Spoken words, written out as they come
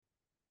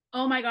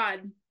Oh my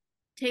God.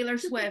 Taylor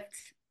Swift.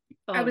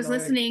 I Oh was Lord.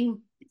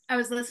 listening I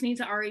was listening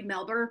to Ari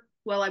Melber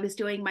while I was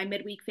doing my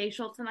midweek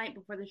facial tonight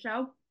before the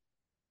show.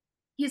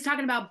 He's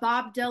talking about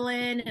Bob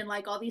Dylan and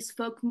like all these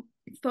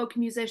folk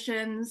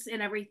musicians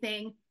and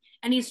everything.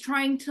 And he's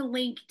trying to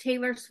link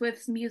Taylor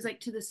Swift's music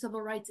to the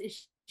civil rights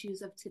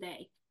issues of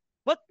today.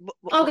 What?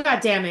 Oh God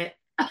damn it.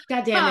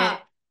 God damn it.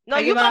 No, I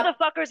you give up.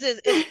 motherfuckers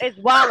is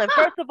wilding.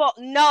 First of all,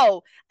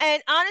 no.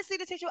 And honestly,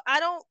 to teach you,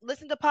 I don't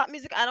listen to pop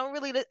music. I don't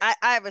really.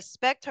 I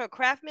respect her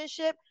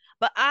craftsmanship,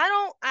 but I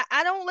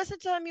don't listen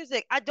to her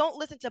music. I don't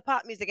listen to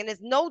pop music, and there's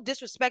no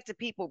disrespect to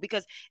people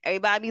because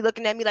everybody be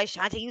looking at me like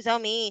Shanti, you tell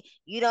me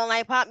you don't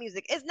like pop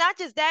music. It's not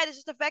just that. It's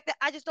just the fact that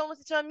I just don't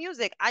listen to her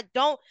music. I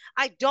don't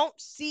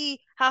see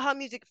how her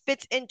music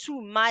fits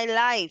into my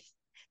life,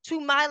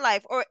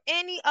 or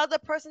any other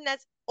person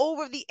that's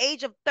over the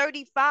age of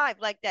 35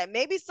 like that.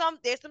 Maybe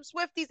there's some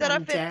Swifties that are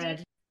I'm 50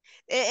 dead.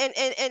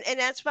 and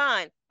that's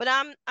fine. But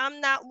I'm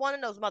not one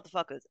of those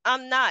motherfuckers.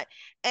 I'm not.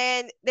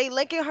 And they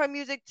linking her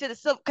music to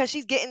the because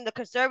she's getting the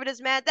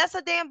conservatives mad. That's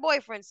a damn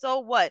boyfriend. So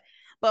what?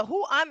 But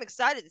who I'm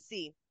excited to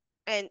see,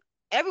 and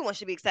everyone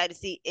should be excited to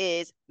see,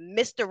 is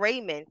Mr.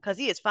 Raymond, because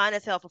he is fine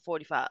as hell for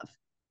 45.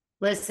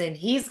 Listen,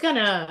 he's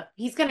gonna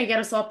get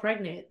us all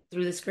pregnant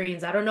through the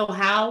screens. I don't know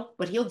how,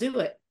 but he'll do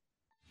it.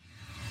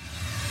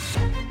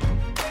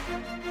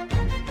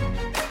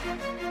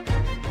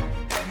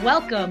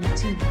 Welcome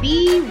to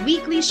the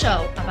weekly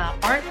show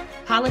about art,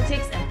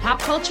 politics, and pop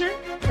culture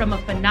from a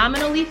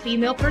phenomenally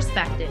female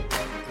perspective.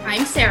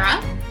 I'm Sarah.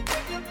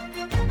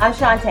 I'm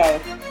Shantae.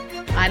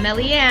 I'm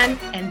Eliane,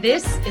 and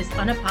this is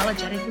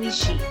Unapologetically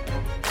She.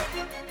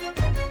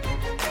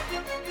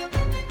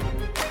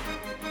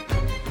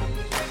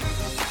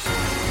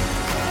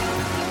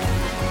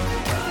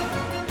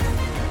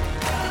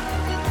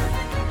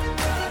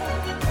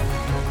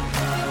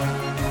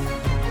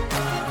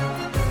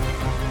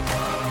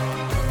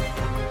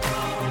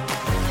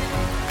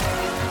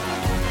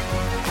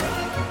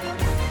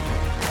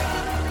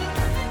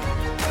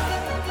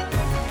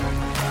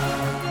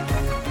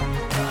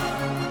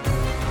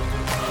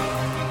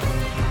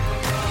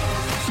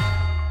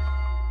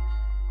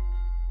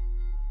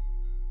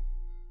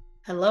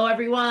 Hello,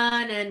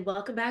 everyone, and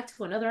welcome back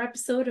to another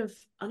episode of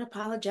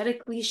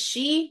Unapologetically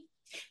She.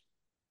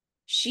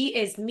 She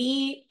is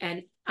me,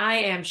 and I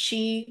am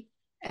she,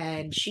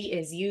 and she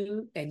is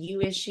you, and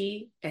you is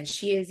she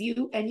is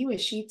you, and you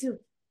is she too.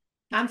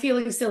 I'm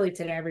feeling silly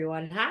today,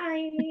 everyone.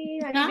 Hi,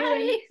 how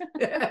you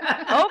doing?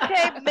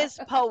 Okay, Miss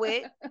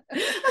Poet.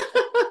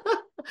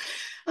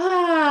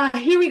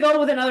 Here we go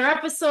with another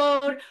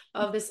episode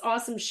of this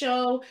awesome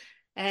show.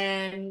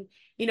 And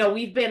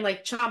we've been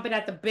like chomping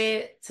at the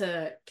bit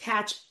to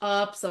catch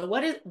up. So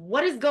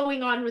what is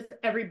going on with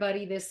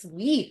everybody this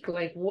week?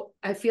 Like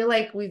I feel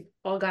like we've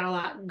all got a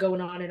lot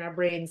going on in our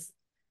brains.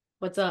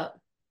 What's up?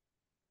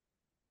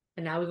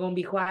 And now we're gonna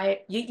be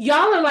quiet.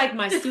 Y'all are like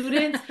my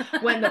students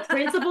when the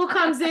principal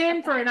comes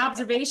in for an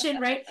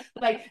observation, right?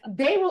 Like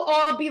they will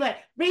all be like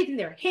raising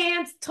their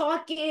hands,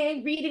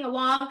 talking, reading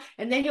along,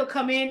 and then he'll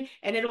come in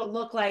and it'll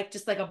look like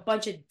just like a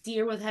bunch of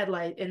deer with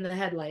headlight in the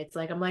headlights.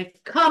 Like I'm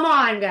like, come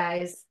on,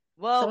 guys,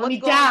 Well, slow what's me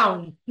going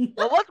on? down.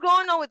 Well, what's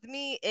going on with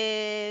me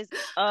is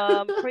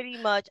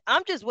pretty much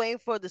I'm just waiting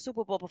for the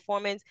Super Bowl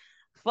performance.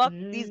 Fuck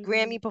these Mm.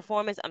 Grammy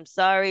performance. I'm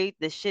sorry.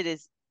 The shit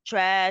is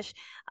trash.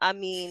 I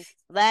mean,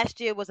 last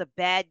year was a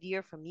bad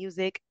year for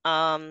music.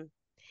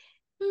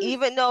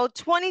 Even though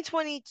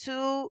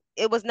 2022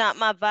 it was not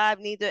my vibe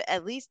neither,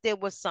 at least there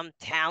was some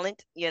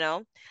talent.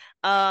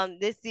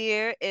 This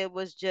year it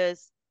was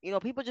just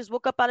people just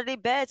woke up out of their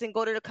beds and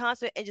go to the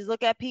concert and just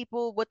look at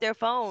people with their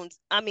phones.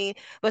 I mean,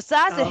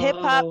 besides the hip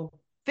hop Oh,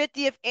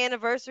 50th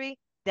anniversary,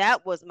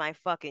 that was my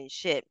fucking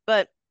shit.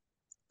 But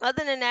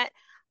other than that,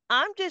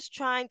 I'm just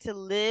trying to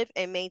live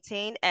and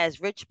maintain, as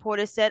Rich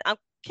Porter said. I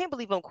can't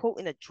believe I'm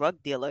quoting a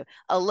drug dealer,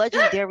 a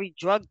legendary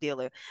drug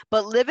dealer.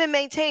 But live and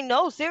maintain.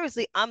 No,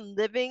 seriously, I'm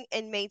living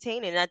and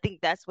maintaining. And I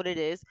think that's what it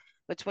is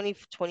for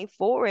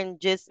 2024, and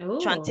just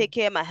trying to take oh,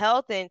 care of my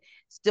health and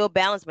still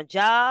balance my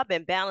job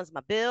and balance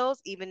my bills,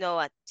 even though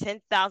I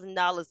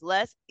 $10,000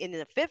 less in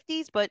the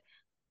 50s. But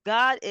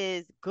God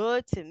is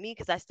good to me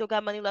because I still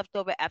got money left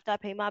over after I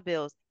pay my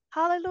bills.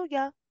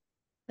 Hallelujah.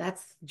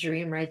 that's the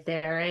dream right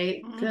there,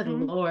 right? Good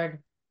Mm-hmm. Lord.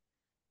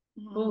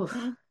 Oof.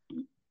 Oh,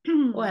 I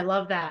Mm-hmm.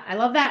 love that. I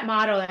love that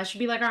motto. That should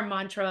be like our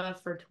mantra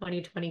for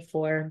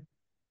 2024.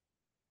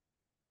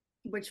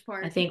 Which I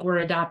part? think we're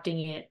adopting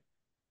it.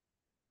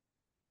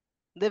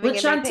 Living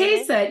What and Shantae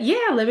maintaining. said.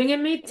 Yeah, living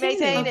and maintaining.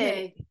 Maintaining.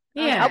 Okay. I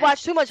Yeah. Okay.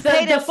 watch too much The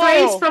Paid in the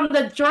phrase Full. from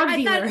the drug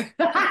I thought dealer.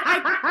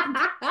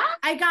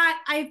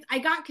 I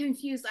got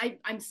confused.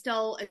 I'm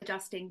still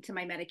adjusting to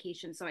my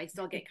medication, so I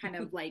still get kind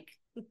of like,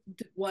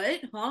 what?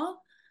 Huh?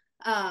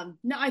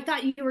 No, I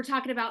thought you were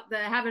talking about the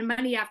having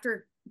money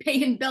after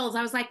paying bills.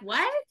 I was like,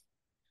 what?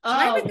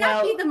 Why Oh, would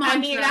that be well, the I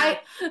mean,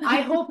 mantra?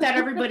 I hope that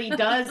everybody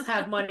does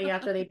have money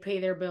after they pay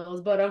their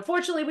bills, but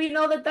unfortunately, we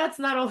know that that's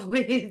not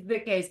always the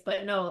case.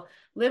 But no,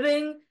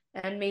 living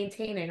and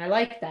maintaining. I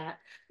like that.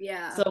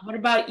 Yeah. So what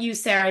about you,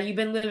 Sarah? You've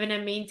been living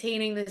and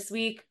maintaining this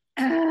week?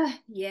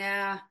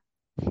 Yeah.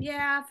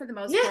 Yeah, for the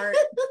most part.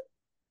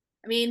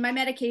 I mean, my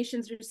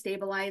medications are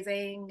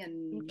stabilizing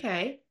and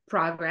Okay,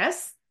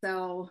 progress.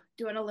 so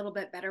doing a little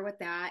bit better with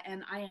that.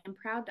 And I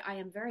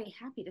am very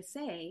happy to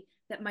say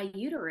that my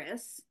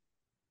uterus,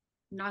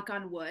 knock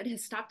on wood,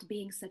 has stopped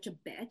being such a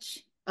bitch.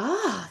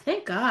 Oh,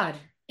 thank God.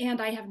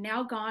 And I have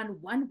now gone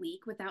 1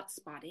 week without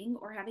spotting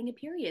or having a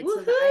period.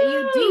 So the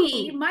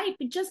IUD Woohoo! might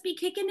just be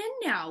kicking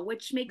in now,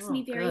 which makes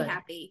me Oh, very good.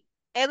 happy.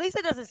 At least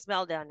it doesn't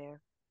smell down there.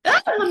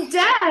 Oh, I'm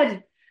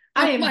dead.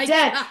 I Oh am my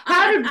dead.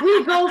 How did we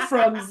go God.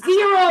 from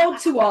 0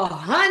 to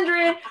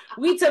 100?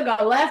 We took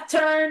a left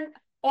turn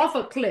off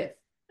a cliff.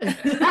 Because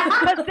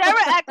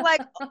Sarah act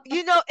like,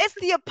 it's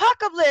the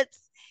apocalypse.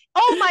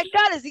 Oh my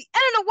God, it's the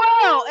end of the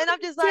world. And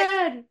I'm just like,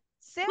 Dead.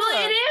 Well,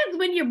 Sarah, it is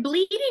when you're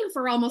bleeding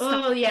for almost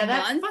Oh, a yeah,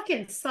 that month.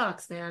 fucking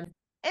sucks, man.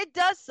 it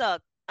does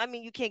suck. I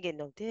mean, you can't get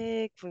no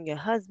dick from your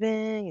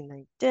husband. You're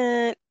like,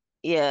 that.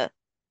 Yeah.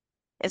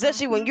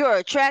 Especially when Mhm. you're an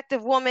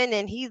attractive woman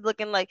and he's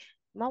looking like,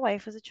 my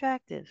wife is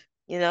attractive,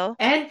 you know?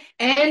 And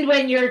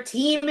when your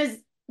team is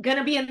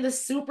gonna be in the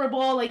Super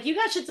Bowl, like you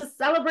guys should just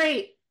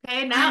celebrate.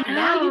 Okay, I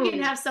now you can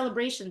know. have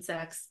celebration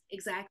sex,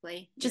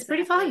 Exactly. which is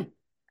pretty Exactly. fun.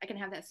 I can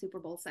have that Super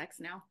Bowl sex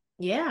now.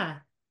 Yeah.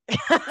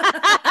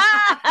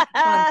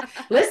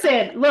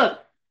 Listen, look,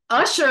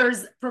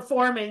 Usher's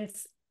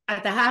performance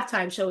at the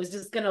halftime show is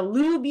just gonna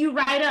lube you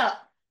right up,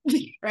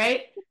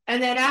 right?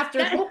 And then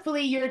after,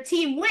 hopefully, your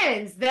team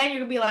wins, then you're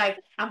gonna be like,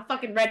 I'm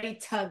fucking ready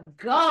to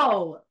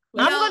go. You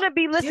I'm Let's know, gonna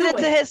be listening do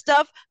to it. his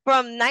stuff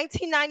from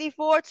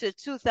 1994 to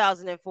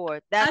 2004.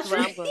 That's what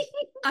Usher, I'm going.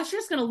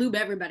 Usher's gonna lube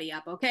everybody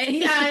up, okay?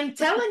 Yeah, I'm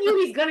telling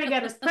you, he's gonna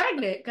get us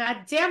pregnant.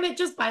 God damn it,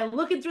 just by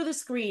looking through the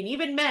screen.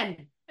 Even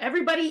men,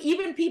 everybody,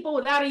 even people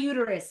without a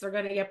uterus are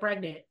gonna get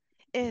pregnant.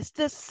 It's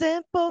the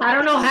simple I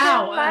don't know things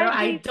how. in life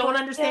I we don't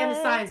understand the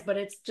forget. science, but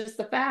it's just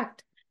a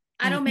fact.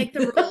 I don't make the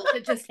rules.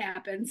 It just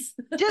happens.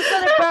 Just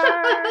let it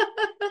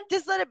burn.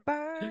 Just let it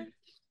burn.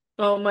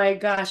 Oh my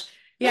gosh.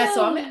 Yeah,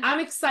 so I'm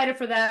excited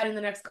for that in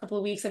the next couple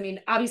of weeks. I mean,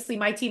 obviously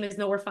my team is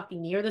nowhere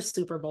fucking near the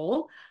Super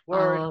Bowl.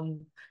 Word.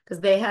 Because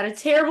they had a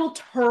terrible,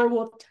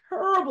 terrible,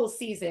 terrible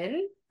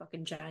season.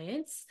 Fucking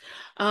Giants.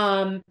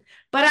 But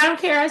I don't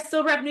care. I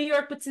still rep New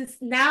York, but since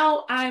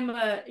now I'm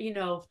a,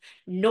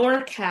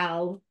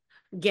 NorCal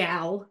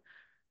gal,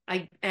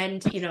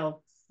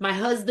 my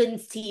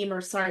husband's team,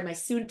 or sorry, my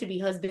soon-to-be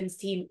husband's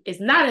team is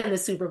not in the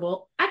Super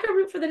Bowl. I could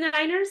root for the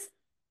Niners.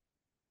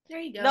 There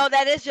you go. No,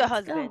 that is your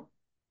Let's husband. go.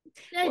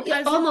 Well,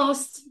 Yeah,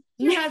 almost.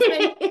 your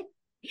husband. Your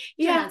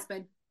Yeah,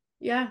 husband.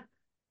 yeah,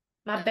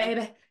 my Uh-oh.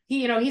 baby.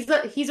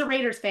 He's a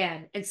Raiders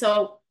fan, and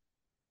so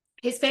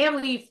his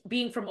family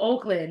being from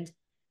Oakland,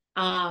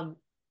 um,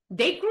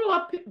 they grew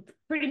up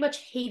pretty much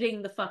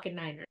hating the fucking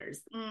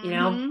Niners.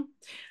 Mm-hmm.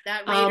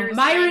 That Raiders,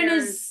 Myron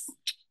Niners. is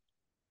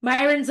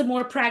Myron's a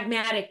more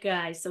pragmatic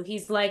guy, so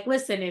he's like,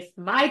 listen, if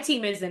my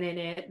team isn't in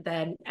it,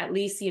 then at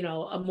least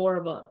a more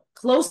of a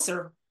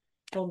closer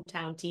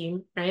hometown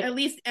team, right? At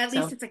least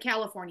So it's a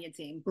California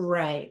team.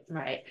 right.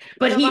 You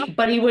But know,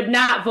 my he would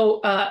not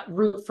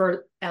root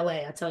for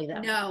LA, I'll tell you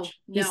that No, much.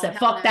 He no, said, hell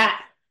fuck no.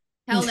 that.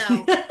 Hell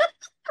no.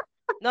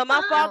 no, my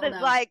Hell father's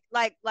no.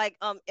 like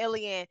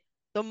Alien,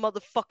 the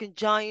motherfucking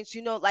Giants.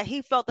 Like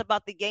he felt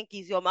about the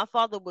Yankees. Yo, my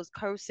father was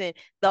cursing.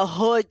 The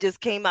hood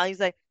just came out. He's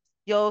like,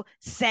 yo,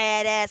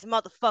 sad ass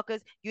motherfuckers.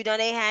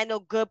 They had no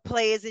good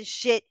players and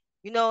shit.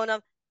 And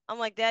I'm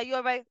like, Dad, you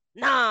all right?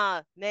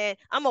 Nah, man.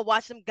 I'm gonna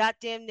watch them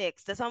goddamn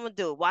Knicks. That's what I'm gonna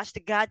do. Watch the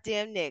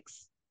goddamn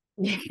Knicks.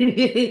 And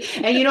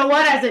you know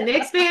what? As a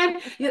Knicks fan,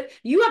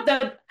 you have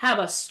to have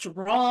a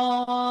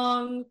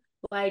strong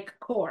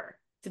core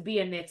to be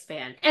a Knicks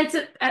fan,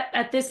 and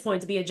at this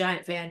point to be a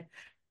Giant fan.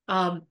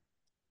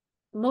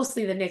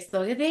 Mostly the Knicks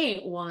though, they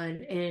ain't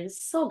won in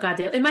so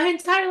goddamn in my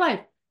entire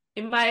life.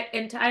 In my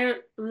entire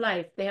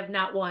life, they have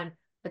not won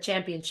a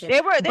championship.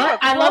 They were But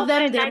I love close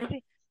them. in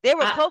 19 they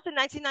were close in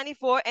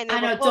 1994 and they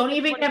I were know. close Don't in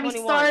even get me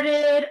 2021.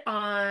 started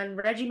on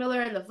Reggie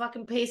Miller and the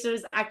fucking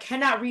Pacers. I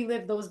cannot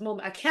relive those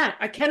moments. I can't.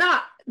 I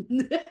cannot.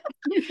 We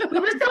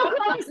were so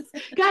close.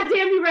 God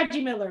damn you,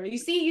 Reggie Miller. You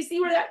see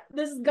where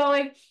this is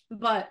going.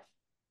 But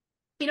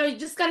you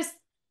just gotta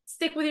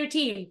stick with your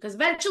team because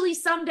eventually,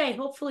 someday,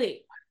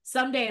 hopefully,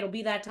 someday it'll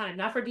be that time.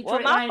 Not for Well,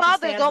 Detroit my Lions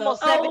father is fans though.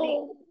 almost 70.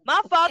 Oh,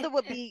 My father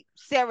would be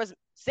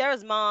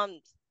Sarah's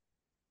mom's,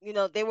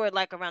 they were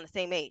like around the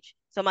same age.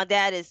 So my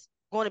dad is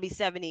going to be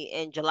 70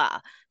 in July.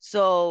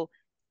 So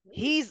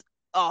he's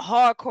a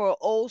hardcore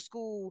old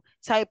school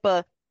type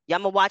of, yeah,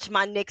 I'm gonna watch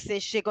my Knicks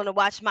and shit, gonna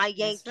watch my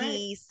that's right.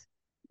 Yankees,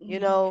 you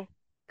Mhm. know.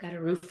 Gotta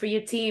root for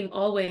your team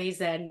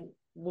always, and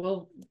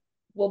we'll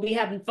be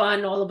having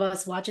fun, all of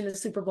us watching the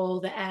Super Bowl,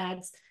 the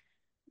ads,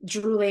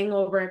 drooling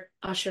over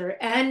Usher,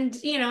 and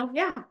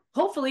yeah,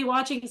 hopefully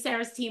watching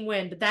Sarah's team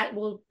win. But that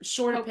will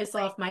sure to piss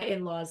Hopefully. off my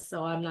in-laws,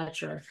 so I'm not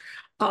sure.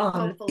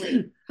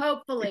 Hopefully.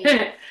 Hopefully.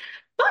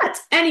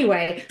 But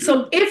anyway,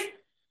 so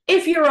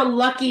if you're a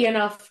lucky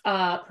enough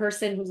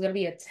person who's going to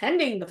be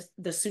attending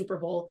the Super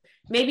Bowl,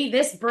 maybe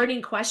this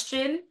burning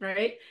question,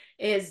 right,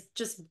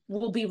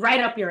 will be right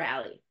up your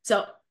alley.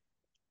 So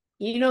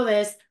you know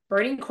this,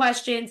 burning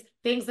questions,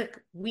 things that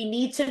we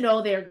need to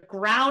know. They're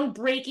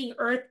groundbreaking,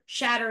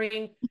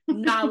 earth-shattering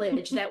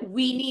knowledge that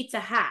we need to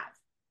have.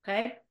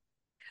 Okay.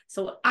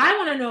 So what I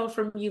want to know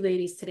from you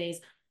ladies today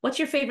is, what's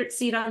your favorite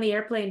seat on the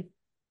airplane?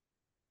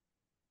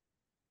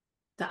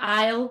 The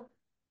aisle,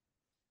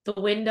 the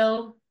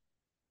window,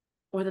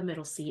 or the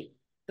middle seat?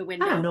 The I don't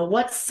window. know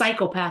what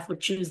psychopath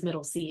would choose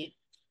middle seat.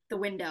 The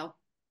window.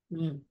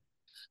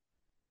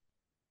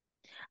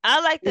 I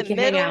like We the can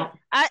hang middle. out.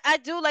 I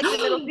do like the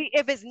middle seat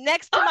if it's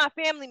next to my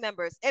family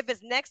members. If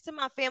it's next to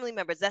my family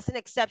members, that's an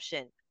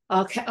exception.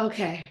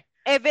 Okay.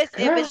 If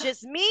Girl. it's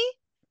just me,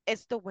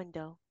 it's the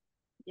window.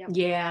 Yep.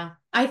 Yeah.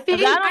 I 'Cause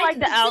think I don't like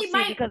the aisle see,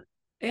 seat because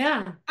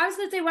yeah. I was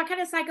gonna say, what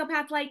kind of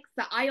psychopath likes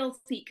the aisle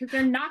seat? Because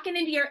they're knocking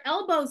into your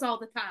elbows all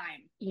the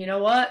time. You know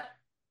what?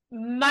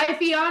 My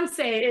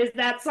fiance is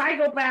that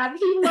psychopath.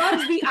 He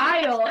loves the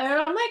aisle. And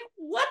I'm like,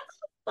 what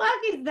the fuck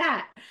is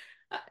that?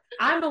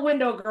 I'm a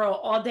window girl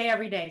all day,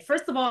 every day.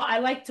 First of all, I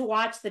like to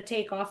watch the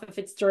takeoff if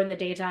it's during the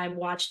daytime,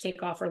 watch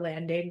takeoff or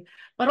landing.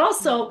 But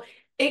also,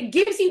 it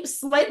gives you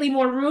slightly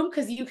more room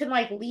because you can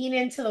like lean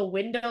into the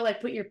window,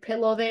 like put your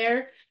pillow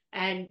there,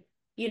 and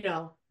you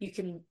know, you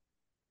can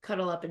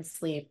cuddle up and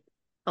sleep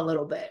a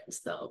little bit.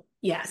 So,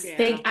 yes,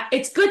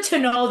 it's good to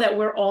know that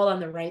we're all on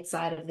the right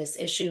side of this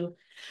issue,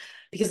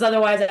 because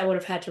otherwise I would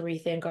have had to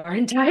rethink our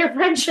entire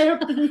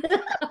friendship.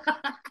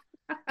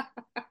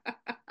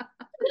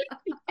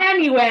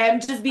 Anyway, I'm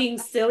just being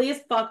silly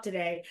as fuck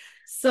today.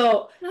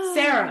 So,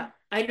 Sarah,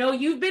 I know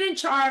you've been in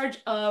charge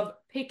of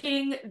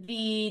picking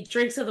the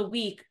drinks of the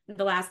week in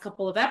the last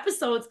couple of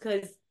episodes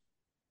because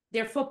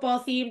they're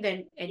football themed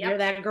and you're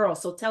that girl.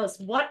 So tell us,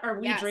 what are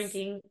we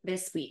drinking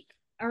this week?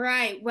 All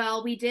right.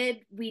 Well, we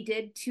did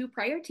 2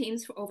 prior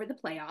teams over the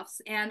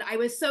playoffs, and I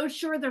was so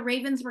sure the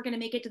Ravens were going to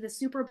make it to the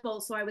Super Bowl,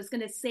 so I was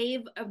going to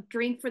save a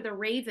drink for the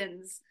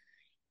Ravens,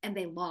 and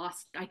they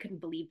lost. I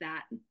couldn't believe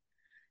that.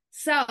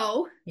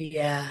 So,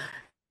 yeah.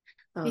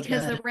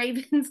 Because the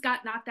Ravens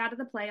got knocked out of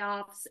the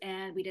playoffs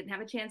and we didn't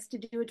have a chance to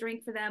do a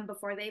drink for them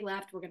before they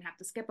left, we're going to have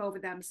to skip over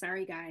them.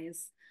 Sorry,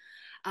 guys.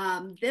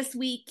 This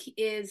week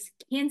is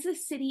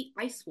Kansas City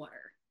Ice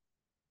Water.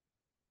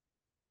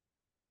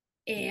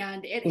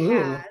 And it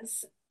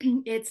has,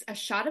 it's a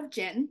shot of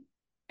gin.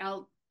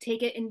 I'll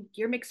take it in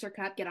your mixer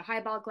cup, get a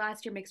highball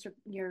glass,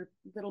 your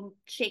little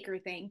shaker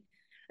thing.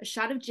 A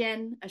shot of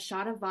gin, a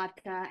shot of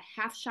vodka,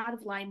 half shot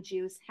of lime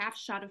juice, half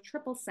shot of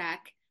triple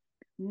sec.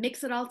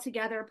 Mix it all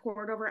together,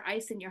 pour it over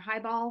ice in your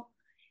highball,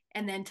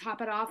 and then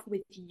top it off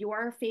with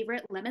your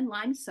favorite lemon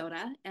lime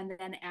soda, and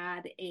then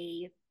add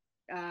a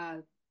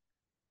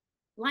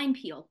lime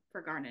peel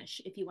for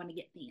garnish if you want to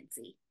get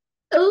fancy.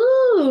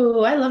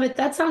 Ooh, I love it.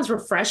 That sounds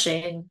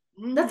refreshing.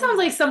 That sounds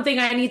like something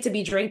I need to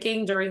be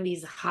drinking during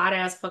these hot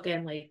ass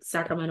fucking like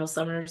Sacramento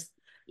summers.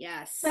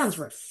 Yes. Sounds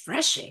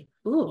refreshing.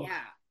 Ooh. Yeah.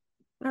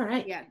 All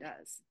right. Yeah, it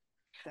does.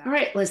 So. All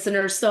right,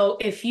 listeners. So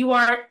if you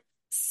are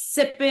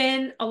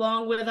sipping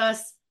along with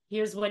us,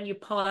 here's when you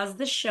pause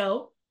the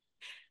show.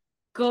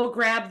 Go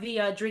grab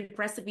the drink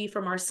recipe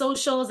from our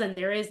socials, and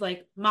there is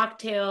like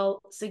mocktail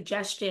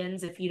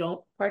suggestions if you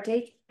don't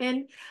partake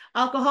in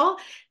alcohol.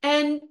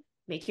 And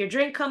make your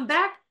drink, come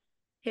back,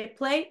 hit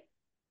play,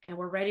 and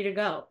we're ready to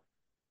go.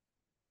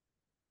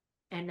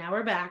 And now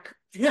we're back.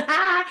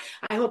 I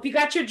hope you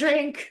got your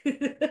drink.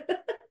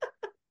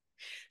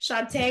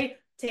 Shantae,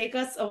 take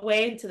us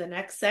away into the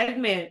next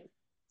segment.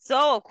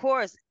 So, of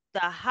course, the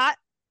hot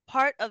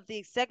part of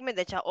the segment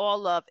that y'all all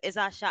love is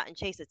our shot and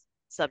chase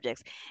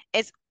subjects.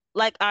 It's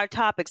like our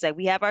topics. Like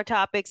we have our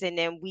topics and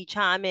then we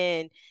chime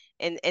in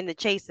the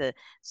chaser.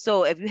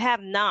 So if you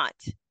have not,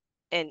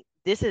 and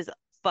this is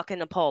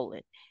fucking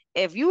appalling,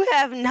 if you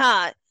have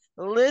not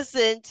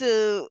listened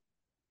to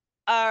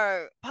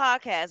our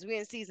podcast, we're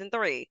in season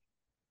 3.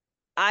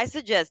 I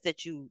suggest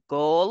that you go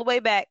all the way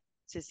back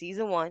to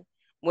season 1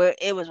 where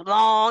it was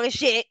long as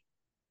shit.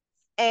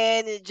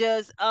 And it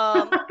just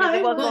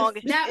it was long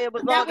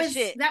as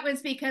shit. That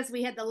was because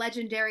we had the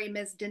legendary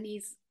Miss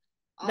Denise.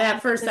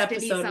 That first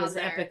episode was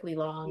epically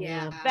long.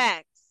 Yeah.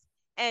 Facts.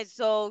 And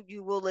so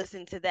you will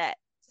listen to that.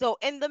 So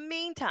in the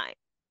meantime,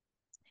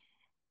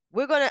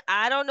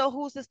 I don't know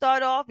who's to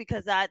start off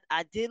because I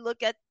did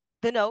look at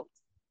the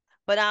notes,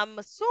 but I'm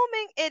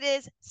assuming it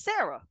is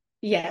Sarah.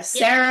 Yes,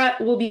 Sarah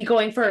will be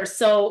going first.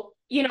 So,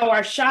 you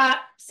know,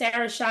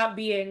 Sarah's shot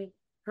being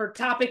her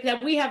topic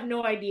that we have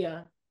no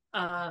idea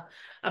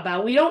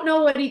about. We don't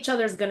know what each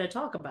other's going to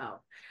talk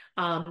about.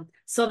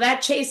 So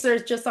that chaser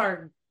is just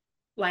our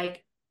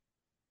like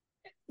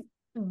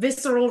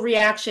visceral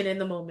reaction in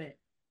the moment.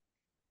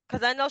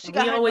 Because I know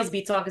we always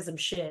be talking some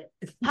shit.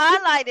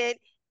 Highlighted,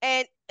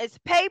 and it's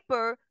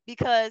paper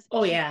because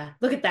look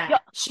at that. Now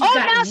she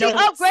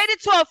upgraded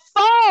to a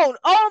phone.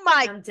 Oh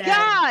my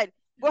god.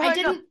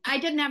 I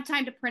didn't have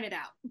time to print it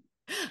out.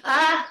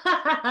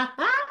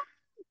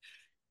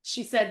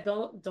 She said,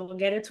 don't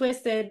get it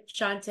twisted,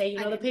 Shantae. You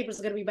know the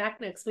paper's gonna be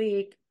back next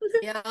week.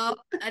 Yeah,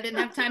 I didn't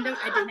have time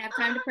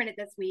to print it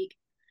this week.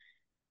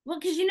 Well,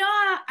 because you know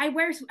I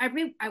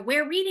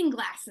wear reading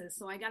glasses,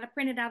 so I got to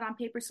print it out on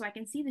paper so I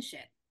can see the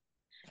shit.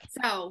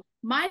 So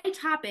my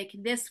topic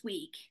this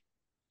week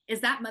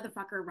is that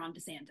motherfucker Ron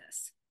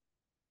DeSantis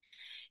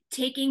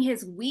taking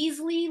his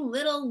Weasley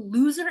little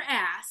loser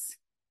ass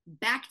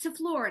back to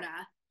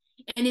Florida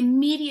and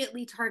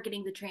immediately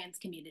targeting the trans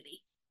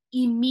community.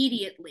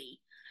 Immediately.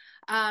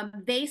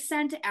 They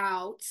sent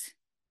out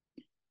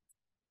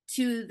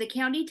to the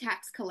county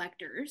tax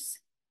collectors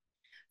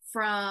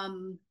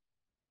from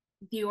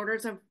the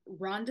orders of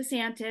Ron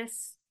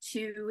DeSantis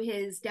to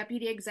his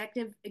deputy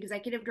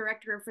executive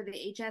director for the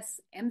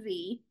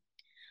HSMV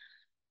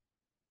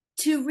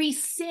to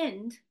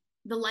rescind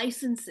the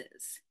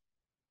licenses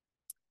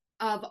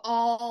of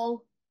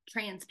all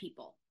trans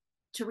people,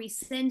 to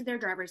rescind their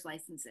driver's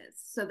licenses.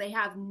 So they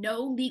have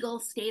no legal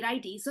state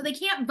ID. So they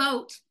can't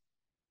vote.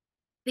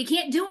 They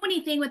can't do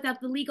anything without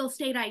the legal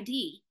state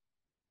ID.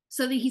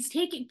 So that he's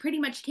pretty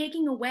much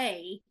taking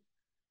away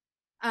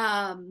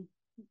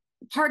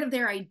part of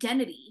their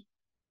identity.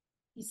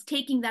 He's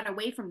taking that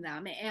away from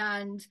them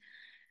and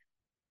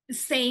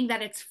saying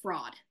that it's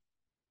fraud,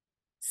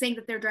 saying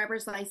that their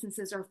driver's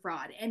licenses are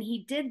fraud. And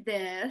he did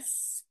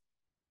this.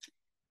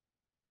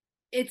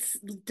 It's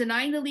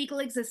denying the legal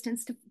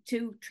existence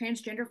to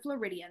transgender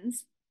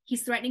Floridians.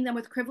 He's threatening them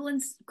with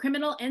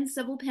criminal and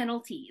civil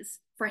penalties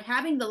for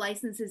having the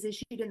licenses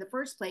issued in the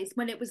first place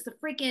when it was the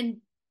freaking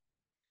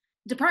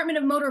Department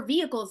of Motor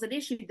Vehicles that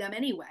issued them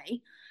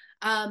anyway.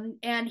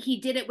 And he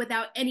did it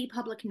without any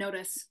public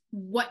notice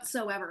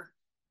whatsoever.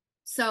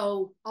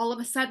 So all of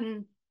a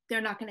sudden,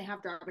 they're not going to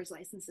have driver's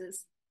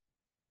licenses.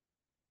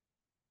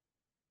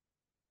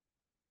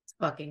 It's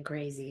fucking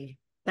crazy.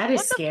 That is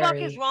What the scary. fuck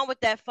is wrong with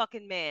that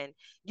fucking man?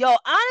 Yo,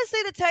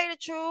 honestly, to tell you the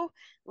truth,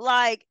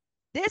 like,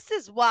 this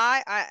is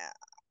why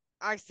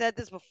I said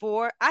this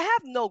before. I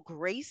have no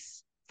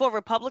grace for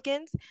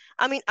Republicans.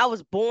 I mean, I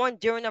was born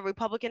during the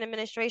Republican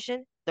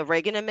administration, the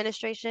Reagan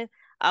administration.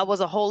 I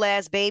was a whole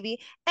ass baby,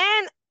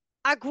 and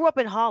I grew up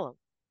in Harlem.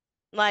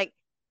 Like,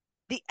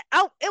 it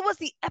was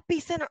the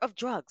epicenter of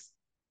drugs.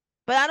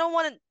 But I don't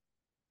want to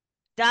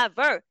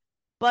divert.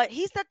 But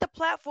he set the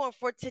platform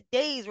for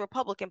today's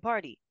Republican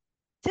Party.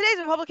 Today's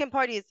Republican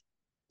Party is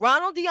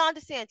Ronald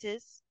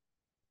DeSantis,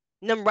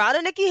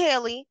 Nimrata Nikki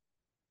Haley,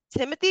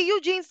 Timothy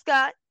Eugene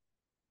Scott,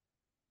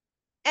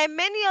 and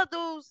many of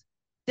those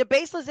the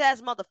baseless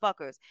ass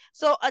motherfuckers.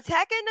 So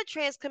attacking the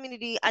trans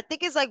community, I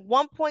think is like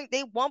 1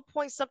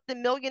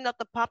 something million of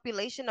the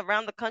population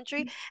around the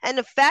country. And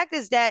the fact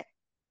is that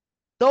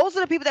those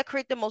are the people that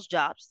create the most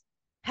jobs,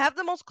 have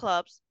the most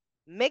clubs,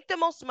 make the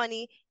most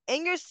money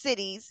in your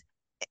cities,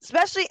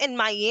 especially in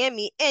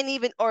Miami and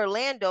even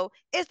Orlando,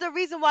 is the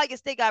reason why your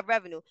state got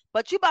revenue.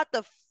 But you about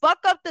to fuck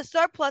up the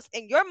surplus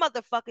in your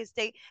motherfucking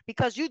state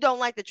because you don't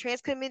like the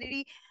trans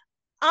community.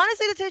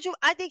 Honestly, to tell you the truth,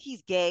 I think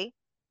he's gay.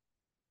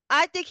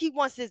 I think he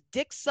wants his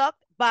dick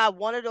sucked by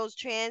one of those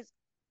trans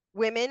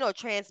women or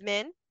trans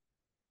men.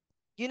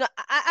 You know,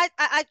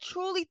 I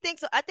truly think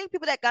so. I think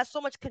people that got so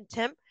much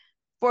contempt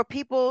for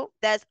people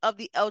that's of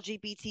the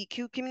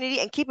LGBTQ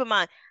community, and keep in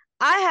mind,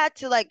 I had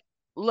to like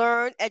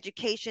learn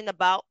education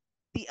about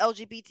the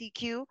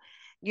LGBTQ,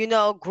 you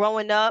know,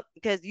 growing up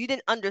because you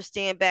didn't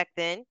understand back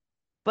then.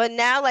 But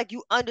now, like,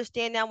 you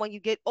understand now when you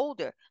get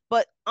older.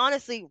 But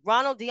honestly,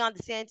 Ronald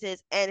DeSantis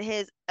and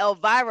his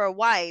Elvira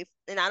wife,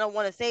 and I don't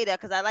want to say that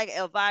because I like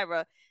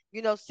Elvira,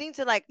 you know, seem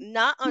to like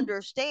not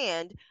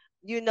understand,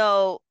 you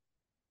know,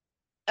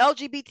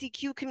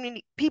 LGBTQ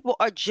community people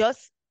are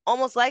just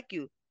almost like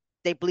you.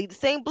 They bleed the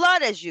same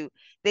blood as you.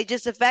 They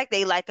just the fact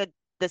they like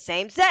the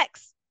same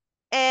sex.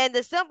 And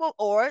the simple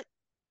or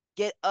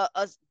get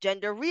a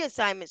gender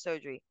reassignment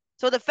surgery.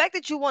 So the fact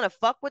that you want to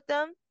fuck with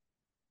them,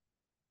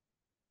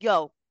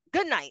 yo,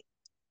 good night.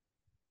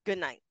 Good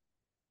night.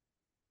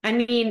 I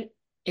mean,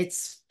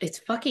 it's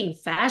fucking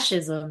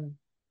fascism.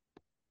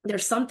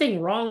 There's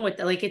something wrong with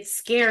it. Like, it's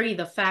scary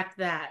the fact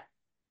that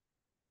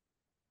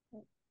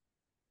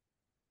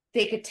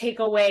they could take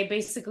away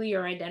basically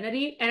your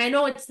identity. And I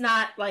know it's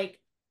not like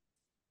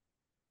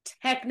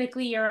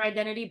technically your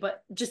identity,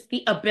 but just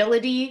the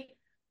ability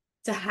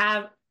to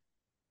have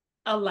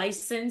a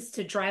license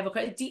to drive a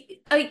car.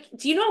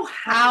 Do you know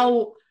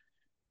how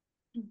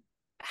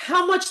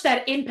much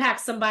that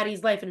impacts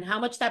somebody's life and how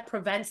much that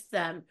prevents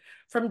them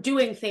from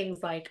doing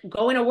things like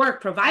going to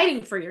work,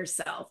 providing for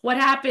yourself? What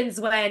happens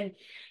when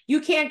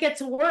you can't get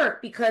to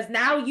work because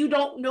now you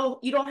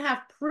don't have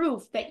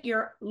proof that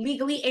you're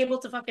legally able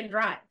to fucking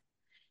drive?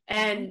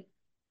 And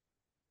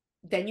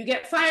then you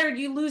get fired,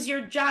 you lose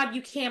your job,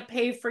 you can't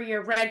pay for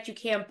your rent, you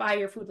can't buy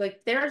your food. Like,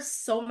 there's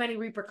so many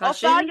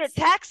repercussions. Also, your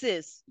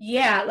taxes.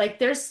 Yeah, like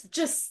there's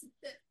just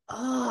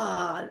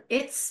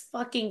it's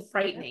fucking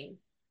frightening.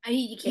 I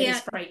mean, it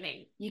is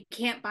frightening. You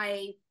can't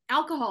buy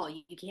alcohol,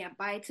 you can't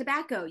buy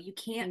tobacco, you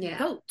can't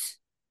vote.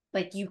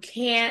 Like, you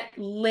can't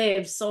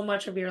live so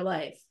much of your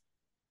life.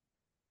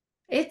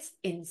 It's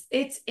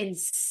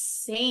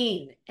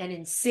insane and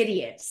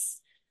insidious.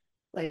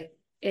 Like,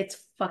 it's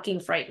fucking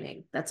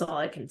frightening. That's all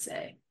I can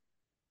say.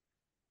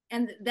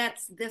 And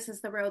this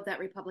is the road that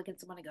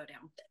Republicans want to go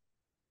down.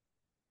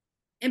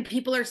 And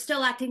people are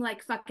still acting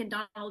like fucking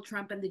Donald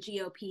Trump and the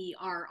GOP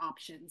are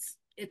options.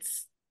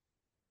 It's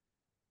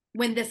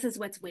when this is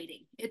what's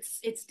waiting. It's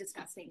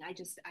disgusting.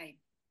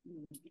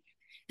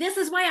 This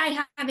is why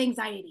I have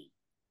anxiety.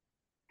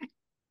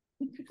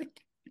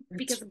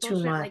 Because of too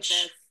bullshit like much.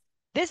 this.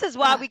 This is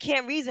why we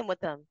can't reason with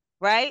them,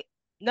 right?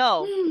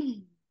 No.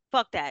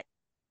 Fuck that.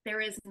 There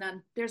is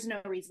none. There's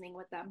no reasoning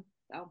with them.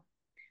 So,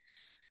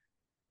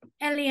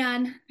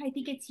 Eliane, I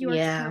think it's your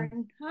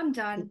turn. I'm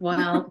done.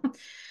 Well,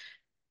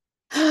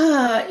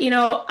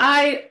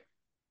 I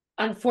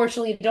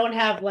unfortunately don't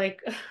have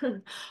like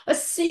a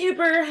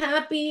super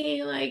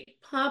happy like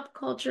pop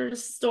culture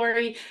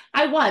story.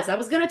 I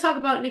was gonna talk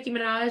about Nicki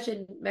Minaj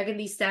and Megan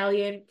Thee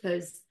Stallion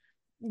because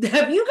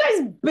have you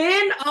guys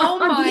been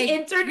on the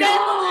internet?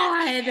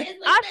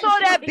 I saw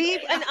that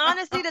beef, and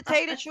honestly, to tell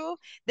you the truth,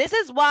 this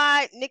is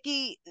why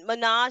Nicki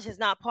Minaj is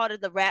not part of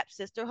the rap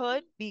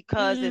sisterhood,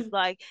 because it's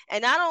like,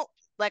 and I don't,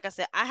 like I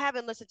said, I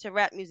haven't listened to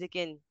rap music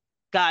in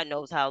God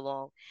knows how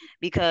long,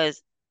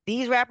 because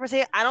these rappers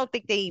here, I don't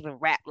think they even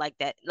rap like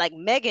that. Like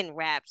Megan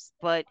raps,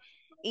 but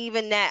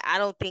even that, I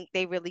don't think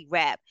they really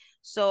rap.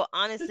 So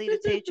honestly, to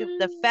tell you the truth,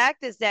 the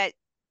fact is that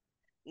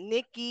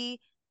Nicki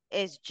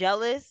is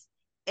jealous.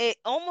 It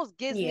almost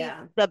gives me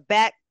the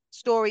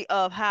backstory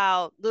of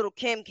how Little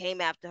Kim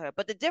came after her.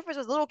 But the difference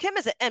is Little Kim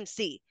is an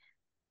MC.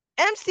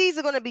 MCs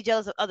are going to be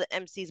jealous of other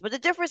MCs. But the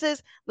difference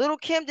is Little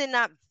Kim did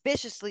not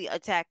viciously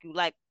attack you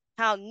like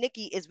how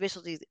Nicki is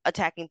viciously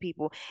attacking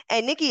people.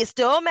 And Nicki is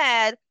still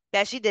mad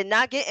that she did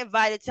not get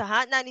invited to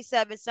Hot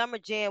 97 Summer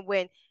Jam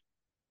when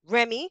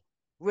Remy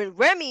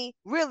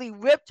really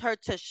ripped her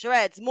to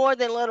shreds more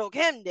than Little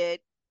Kim did.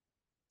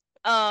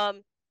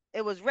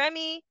 It was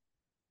Remy,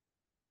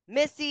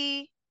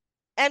 Missy,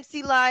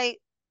 MC Light,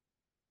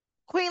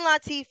 Queen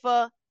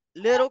Latifah,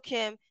 Little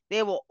Kim.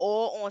 They were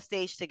all on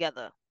stage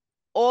together.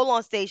 All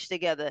on stage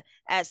together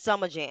at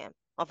Summer Jam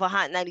for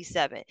Hot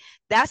 97.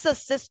 That's a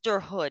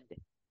sisterhood.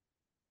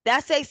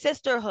 That's a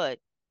sisterhood.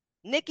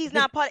 Nicki's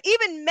not part.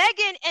 Even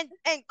Megan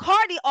and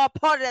Cardi are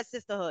part of that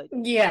sisterhood.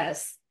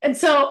 Yes. And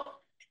so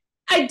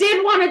I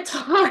did want to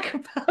talk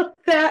about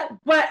that,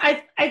 but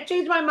I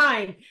changed my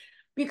mind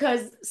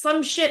because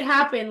some shit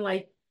happened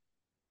like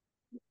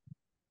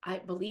I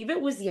believe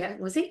it was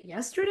it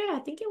yesterday? I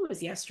think it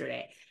was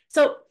yesterday.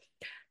 So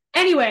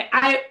anyway,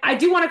 I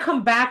do want to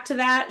come back to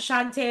that,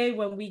 Shantae,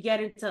 when we get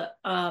into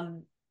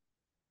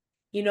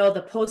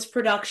the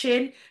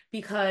post-production,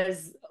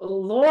 because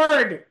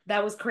Lord,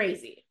 that was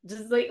crazy.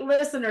 Just like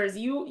listeners,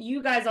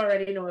 you guys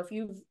already know, if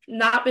you've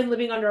not been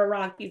living under a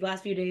rock these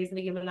last few days,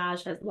 Nicki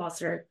Minaj has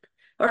lost her,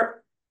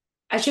 or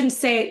I shouldn't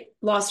say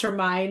lost her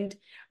mind.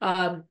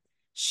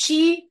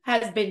 She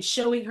has been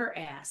showing her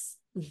ass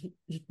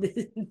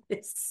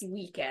this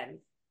weekend.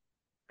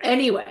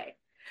 Anyway,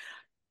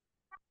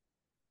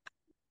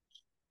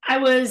 I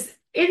was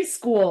in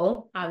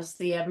school.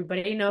 Obviously,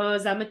 everybody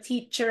knows I'm a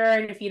teacher.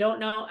 And if you don't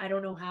know, I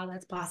don't know how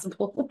that's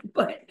possible,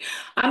 but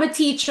I'm a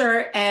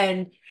teacher.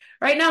 And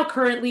right now,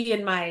 currently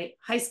in my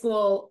high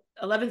school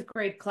 11th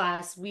grade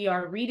class, we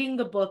are reading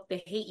the book,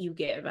 The Hate You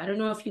Give. I don't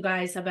know if you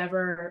guys have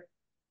ever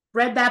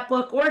read that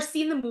book or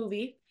seen the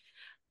movie.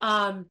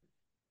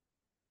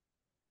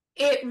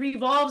 It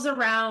revolves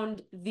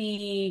around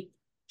the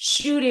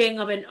shooting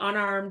of an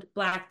unarmed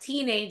Black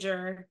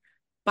teenager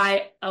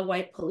by a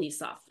white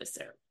police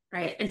officer,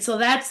 right? And so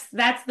that's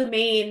the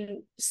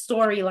main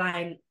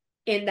storyline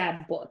in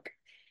that book.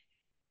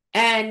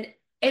 And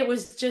it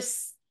was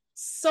just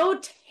so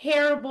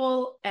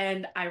terrible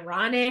and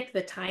ironic,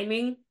 the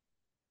timing.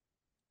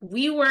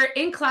 We were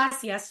in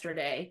class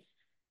yesterday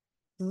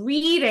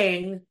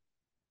reading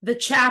the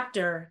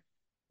chapter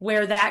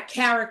where that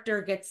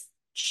character gets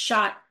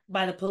shot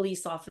by the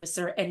police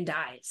officer and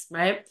dies,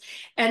 right?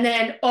 And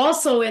then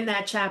also in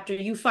that chapter,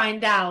 you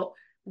find out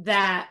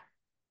that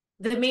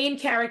the main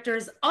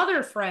character's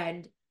other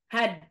friend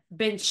had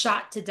been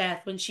shot to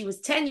death when she was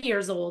 10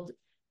 years old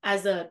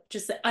as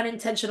just an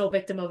unintentional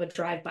victim of a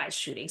drive-by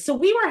shooting. So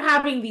we were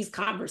having these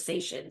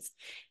conversations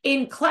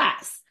in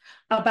class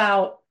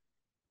about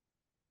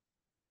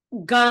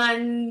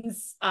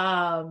guns,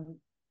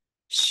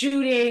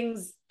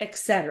 shootings,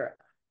 etc.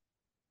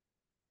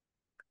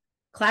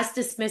 Class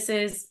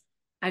dismisses.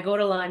 I go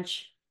to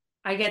lunch.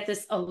 I get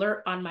this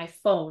alert on my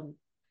phone.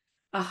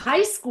 A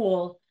high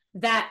school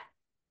that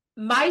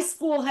my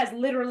school has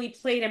literally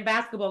played in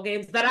basketball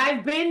games that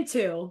I've been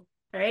to,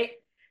 right?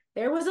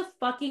 There was a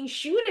fucking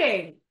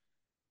shooting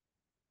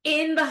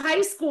in the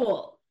high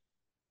school,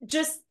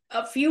 just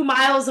a few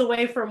miles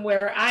away from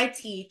where I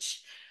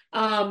teach.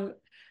 And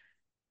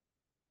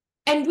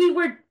we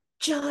were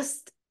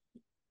just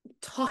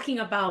talking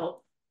about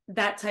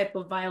that type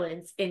of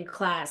violence in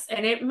class.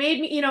 And it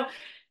made me,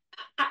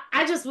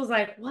 I just was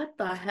like, what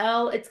the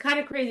hell? It's kind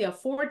of crazy. The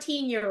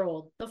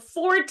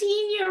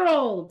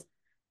 14-year-old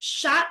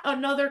shot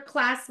another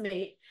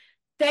classmate.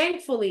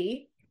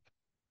 Thankfully,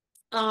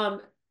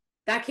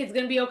 that kid's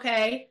gonna be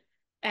okay.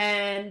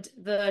 And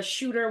the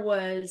shooter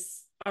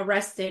was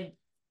arrested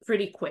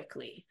pretty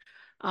quickly.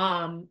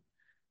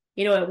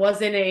 It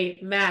wasn't a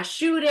mass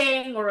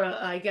shooting or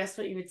I guess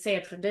what you would say,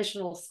 a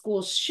traditional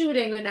school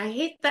shooting. And I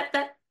hate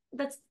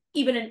that's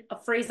even a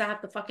phrase I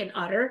have to fucking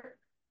utter.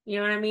 You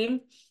know what I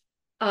mean?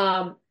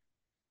 Um,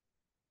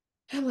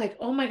 I'm like,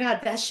 oh my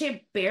God, that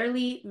shit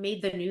barely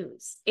made the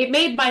news. It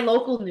made my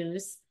local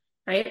news,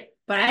 right?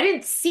 But I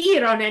didn't see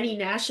it on any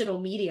national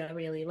media,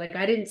 really. Like,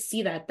 I didn't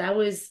see that. That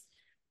was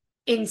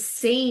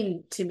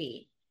insane to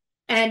me.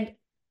 And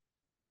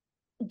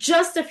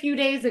just a few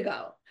days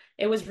ago,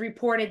 it was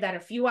reported that a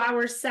few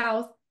hours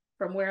south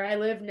from where I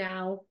live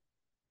now,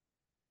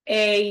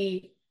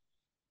 a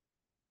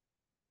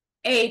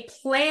a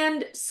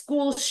planned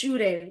school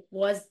shooting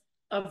was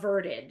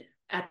averted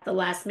at the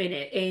last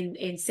minute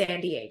in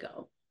San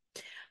Diego.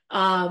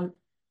 Um,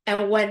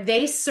 and when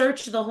they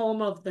searched the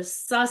home of the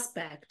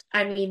suspect,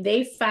 I mean,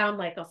 they found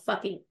like a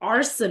fucking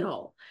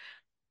arsenal,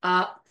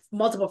 uh,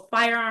 multiple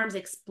firearms,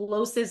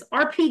 explosives,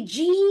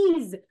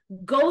 RPGs,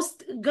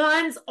 ghost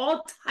guns,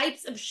 all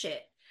types of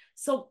shit.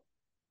 So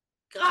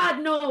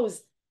God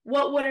knows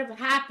what would have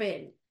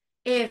happened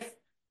if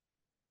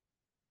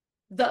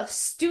the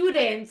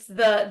students,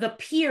 the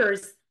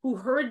peers who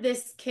heard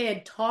this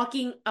kid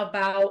talking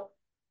about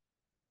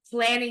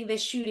planning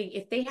this shooting,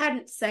 if they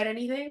hadn't said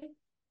anything,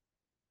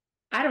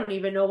 I don't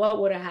even know what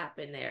would have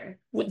happened there.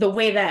 With the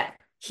way that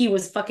he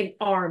was fucking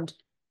armed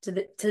to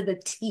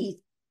the teeth.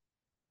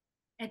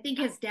 I think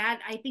his dad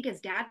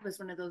was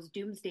one of those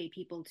doomsday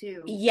people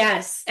too.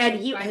 Yes, and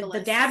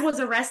the dad Survivalists. was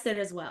arrested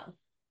as well.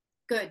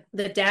 Good.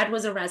 The dad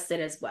was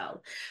arrested as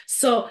well.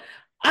 So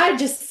I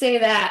just say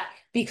that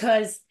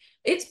because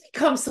it's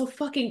become so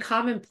fucking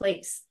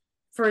commonplace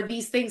for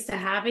these things to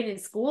happen in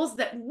schools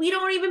that we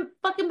don't even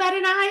fucking bat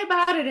an eye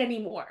about it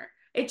anymore.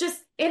 It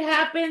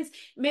happens,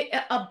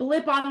 a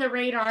blip on the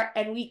radar,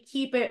 and we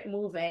keep it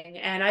moving.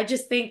 And I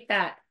just think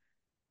that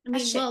I that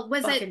mean, shit well,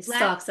 was fucking it last?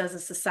 sucks as a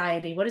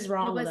society. What is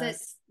wrong with Was it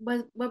us?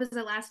 what was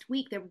it last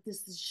week? There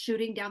was this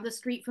shooting down the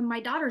street from my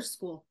daughter's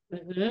school,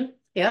 Mm-hmm.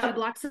 2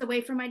 blocks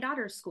away from my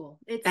daughter's school.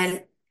 It's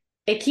And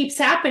it keeps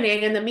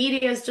happening, and the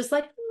media is just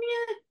like,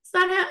 yeah,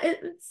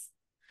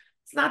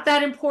 it's not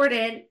that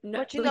important. No,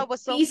 But you know like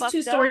what's so these two fucked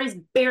up? stories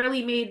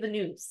barely made the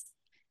news.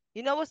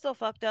 You know what's so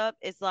fucked up?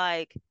 It's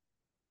like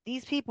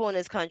these people in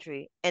this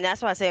country, and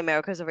that's why I say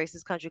America's a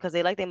racist country because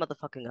they like their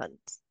motherfucking guns.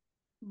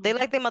 They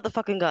like their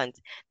motherfucking guns.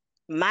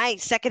 My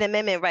Second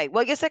Amendment right.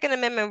 Well, your Second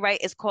Amendment right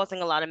is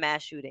causing a lot of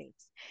mass shootings.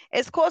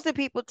 It's causing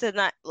people to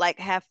not like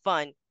have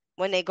fun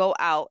when they go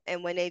out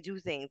and when they do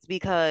things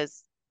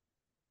because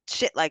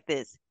shit like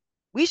this.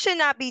 We should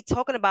not be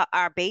talking about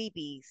our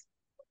babies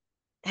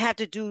have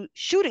to do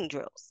shooting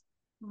drills.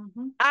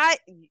 Mhm.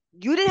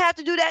 You didn't have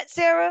to do that,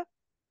 Sarah,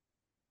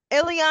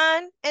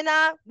 Elian,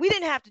 and we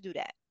didn't have to do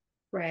that.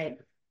 Right.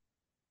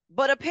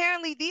 But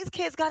apparently these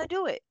kids got to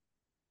do it.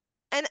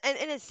 And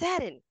it's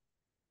saddened.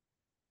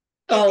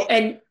 Oh,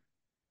 It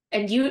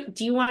and you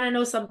do you want to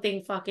know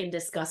something fucking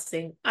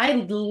disgusting? I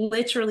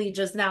literally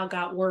just now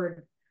got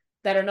word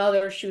that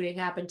another shooting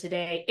happened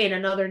today in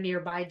another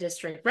nearby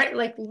district, right?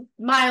 Like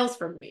miles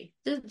from me.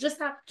 Just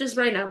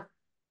right now.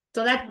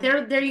 So that Oh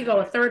my there you go,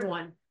 a God. third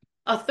one.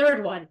 A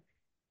third one.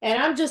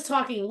 And I'm just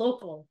talking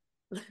local.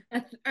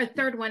 A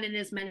third one in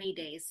as many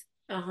days.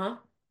 Uh-huh.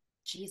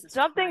 Jesus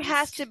something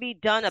has to Christ. be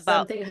done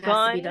about Something has to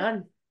be guns.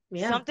 done.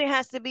 Yeah. Something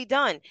has to be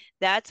done.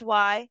 That's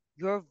why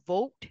your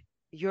vote,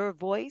 your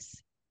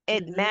voice,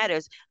 it Mm-hmm.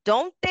 matters.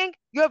 Don't think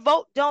your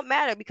vote don't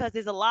matter because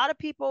there's a lot of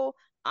people.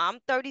 I'm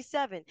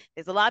 37.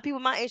 There's a lot of people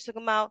my age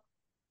talking about,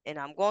 and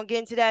I'm going to get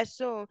into that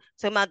soon.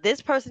 Talking about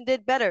this person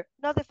did better.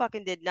 No, they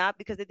fucking did not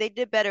because if they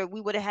did better,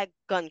 we would have had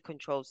gun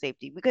control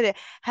safety. We could have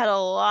had a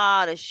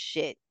lot of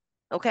shit.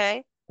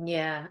 Okay?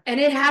 Yeah. And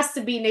it has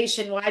to be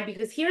nationwide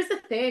because here's the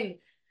thing.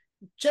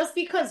 Just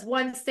because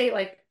one state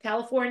like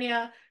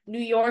California, New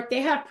York,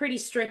 they have pretty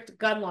strict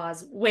gun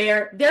laws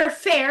where they're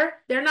fair.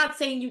 They're not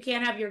saying you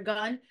can't have your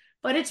gun,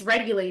 but it's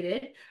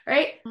regulated,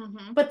 right?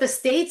 Mm-hmm. But the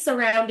states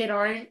around it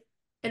aren't.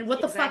 And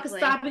what the fuck is Exactly.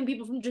 stopping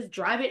people from just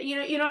driving?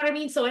 You know what I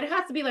mean? So it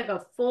has to be like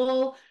a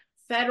full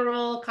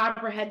federal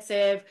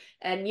comprehensive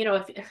and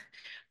if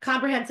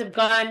comprehensive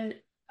gun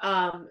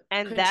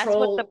And that's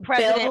what the control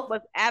president bill.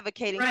 was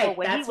advocating for Right.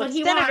 when he That's what was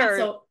he wants. Senator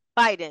So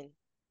Biden.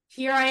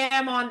 here I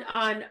am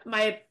on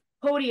my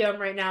podium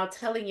right now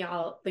telling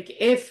y'all, like,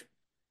 if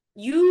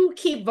you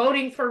keep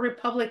voting for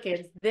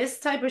Republicans, this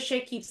type of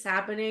shit keeps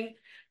happening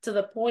to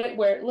the point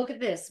where, look at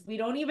this, we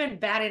don't even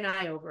bat an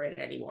eye over it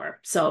anymore.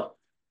 So,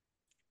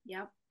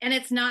 Yep. And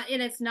it's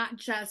not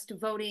just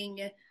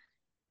voting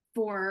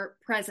for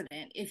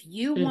president. If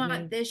you want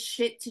mhm, this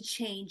shit to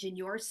change in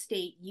your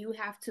state, you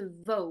have to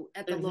vote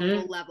at the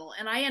local mhm. level.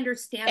 And I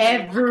understand that a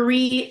lot of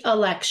Every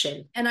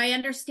election. and I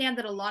understand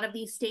that a lot of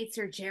these states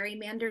are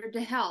gerrymandered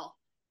to hell.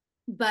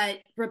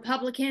 But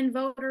Republican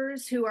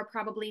voters who are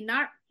probably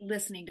not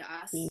listening to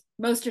us,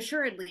 most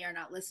assuredly are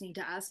not listening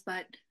to us,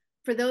 but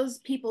for those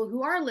people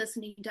who are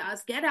listening to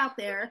us, get out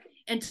there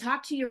and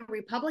talk to your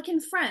Republican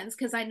friends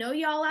because I know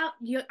y'all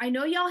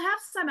have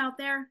some out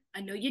there.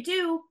 I know you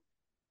do.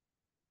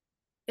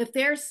 If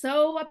they're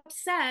so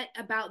upset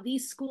about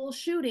these school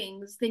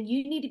shootings, then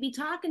you need to be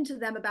talking to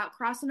them about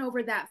crossing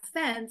over that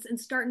fence and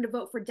starting to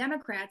vote for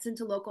Democrats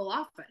into local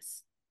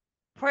office.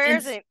 And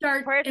Prayers and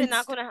start prayers are and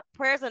not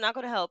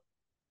gonna help.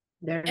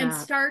 They're and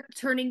not. start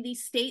turning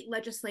these state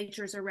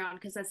legislatures around,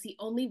 because that's the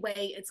only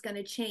way it's going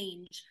to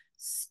change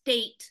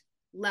state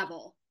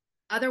level.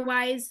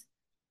 Otherwise,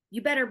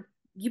 you better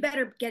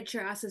get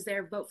your asses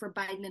there, vote for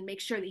Biden, and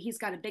make sure that he's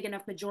got a big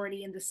enough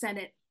majority in the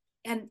Senate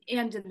and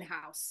in the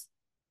House.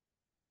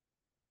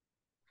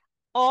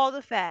 All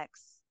the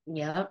facts.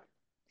 Yep.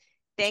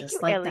 Thank you,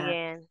 Just like that.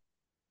 Eliane.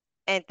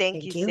 And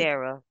thank you, Thank you.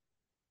 Sarah.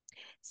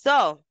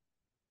 So,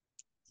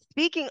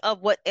 speaking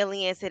of what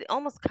Eliane said, it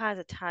almost kind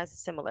of ties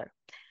similar.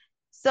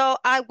 So,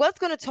 I was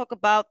going to talk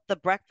about the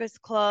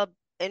Breakfast Club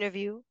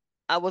interview.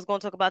 I was going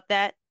to talk about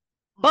that.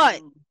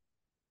 But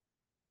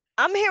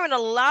I'm hearing a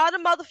lot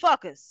of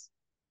motherfuckers,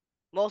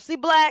 mostly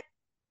black,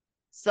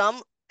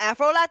 some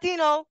Afro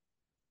Latino,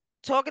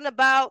 talking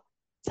about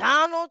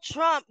Donald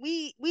Trump.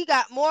 We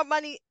got more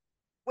money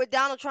with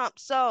Donald Trump.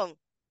 So,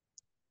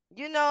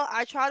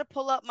 I try to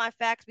pull up my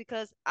facts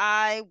because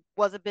I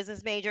was a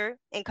business major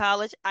in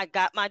college. I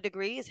got my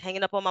degree. It's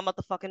hanging up on my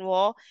motherfucking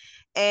wall.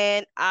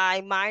 And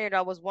I minored.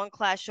 I was one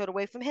class short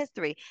away from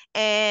history.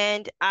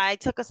 And I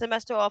took a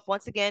semester off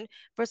once again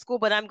for school,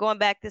 but I'm going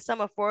back this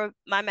summer for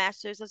my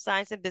master's of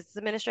science in business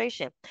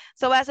administration.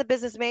 So as a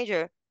business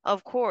major,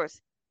 of course,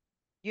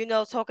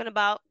 talking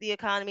about the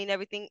economy and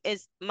everything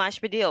is my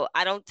spiel.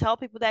 I don't tell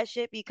people that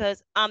shit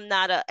because I'm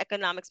not an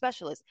economic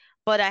specialist,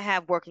 but I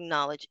have working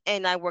knowledge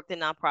and I worked in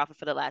nonprofit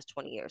for the last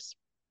 20 years.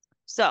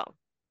 So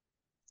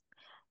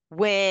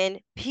when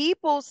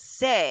people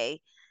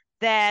say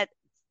that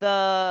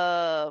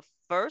the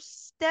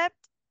First Step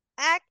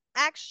Act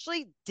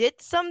actually did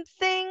some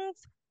things,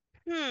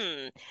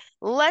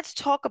 let's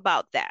talk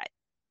about that.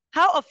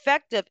 How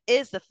effective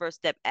is the First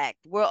Step Act?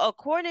 Well,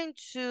 according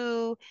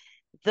to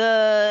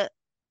the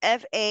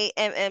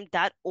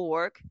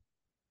FAMM.org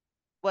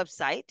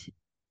website,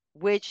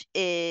 which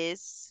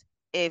is,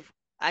 if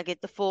I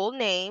get the full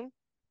name,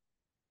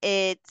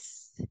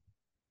 it's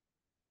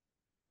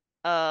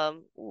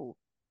the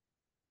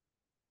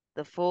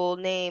full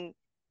name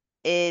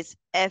is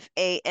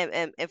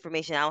FAMM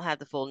information. I don't have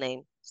the full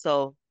name,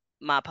 so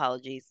my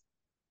apologies,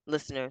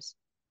 listeners.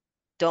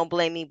 Don't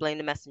blame me, blame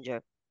the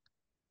messenger.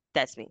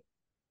 That's me.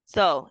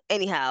 So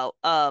anyhow,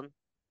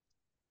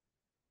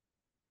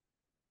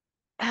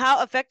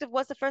 how effective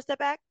was the First Step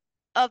Act?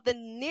 Of the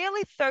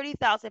nearly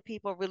 30,000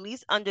 people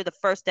released under the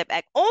First Step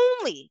Act,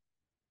 only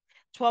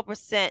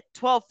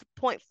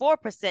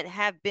 12.4%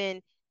 have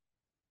been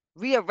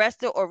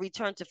rearrested or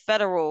returned to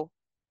federal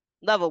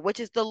level, which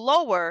is the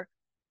lower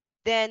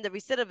than the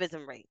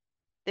recidivism rate.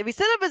 The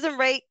recidivism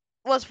rate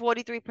was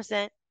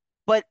 43%,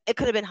 but it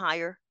could have been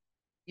higher.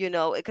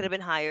 It could have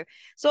been higher.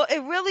 So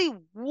it really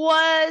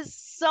was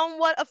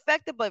somewhat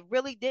effective, but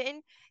really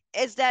didn't.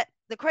 Is that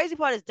the crazy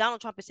part is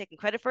Donald Trump is taking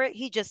credit for it.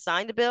 He just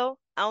signed the bill.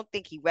 I don't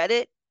think he read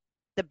it.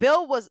 The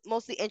bill was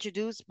mostly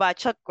introduced by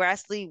Chuck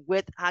Grassley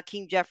with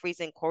Hakeem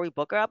Jeffries and Cory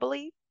Booker, I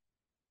believe.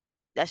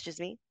 That's just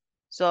me.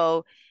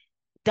 So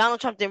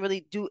Donald Trump didn't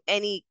really do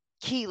any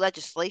key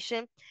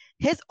legislation.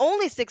 His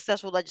only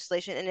successful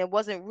legislation, and it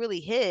wasn't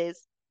really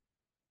his,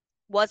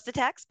 was the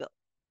tax bill.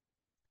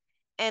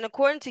 And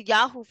according to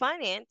Yahoo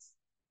Finance,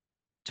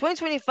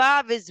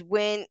 2025 is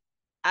when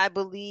I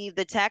believe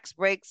the tax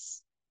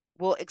breaks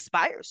will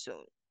expire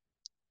soon.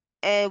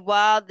 And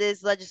while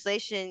this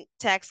legislation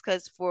tax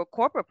cuts for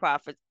corporate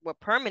profits were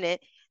permanent,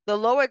 the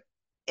lower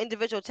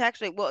individual tax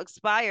rate will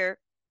expire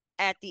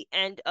at the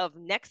end of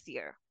next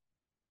year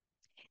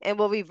and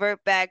will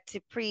revert back to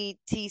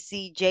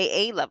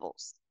pre-TCJA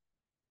levels.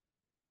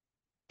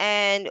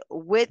 And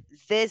with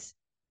this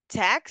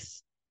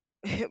tax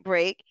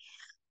break,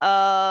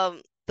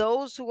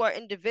 those who are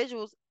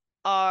individuals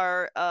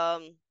are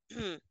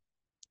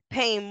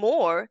paying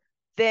more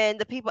than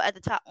the people at the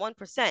top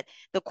 1%.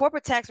 The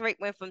corporate tax rate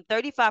went from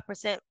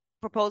 35%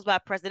 proposed by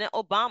President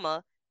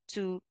Obama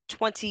to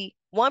 21%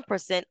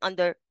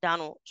 under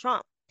Donald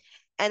Trump.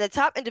 And the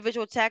top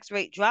individual tax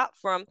rate dropped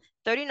from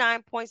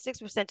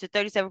 39.6% to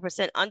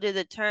 37% under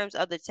the terms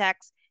of the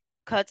Tax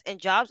Cuts and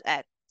Jobs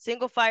Act.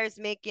 Single fires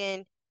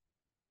making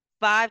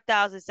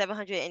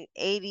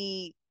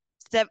 5,780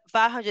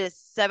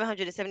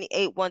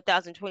 5,778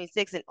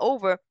 1,026 and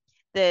over,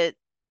 the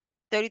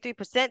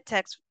 33%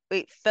 tax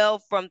rate fell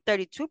from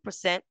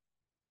 32%.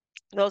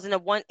 Those in the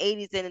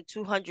 180s and the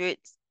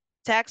 200s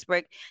tax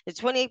break. The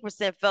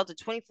 28% fell to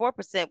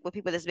 24% with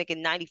people that's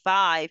making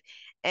 95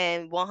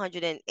 and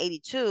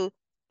 182.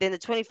 Then the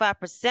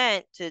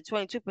 25% to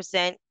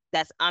 22%,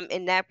 I'm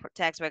in that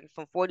tax bracket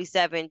from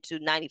 47 to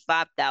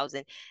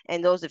 95,000,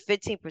 and those are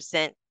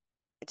 15%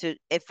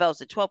 it fell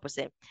to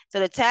 12%. So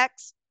the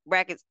tax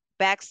brackets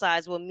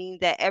backslides will mean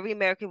that every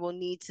American will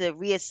need to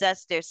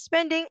reassess their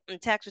spending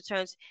and tax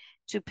returns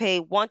to pay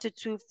 1 to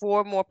 2,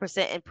 4 more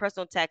percent in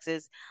personal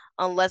taxes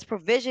unless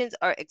provisions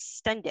are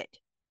extended.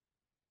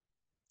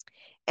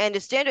 And the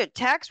standard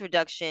tax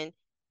reduction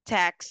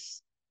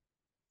tax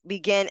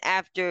began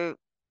after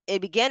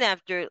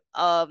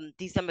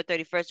December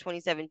 31st,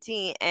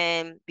 2017,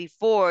 and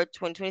before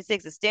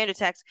 2026, the standard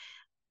tax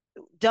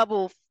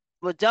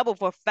will double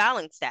for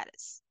filing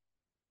status.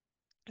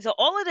 So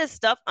all of this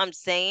stuff I'm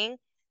saying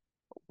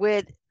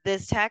with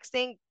this tax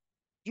thing,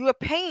 you are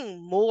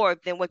paying more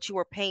than what you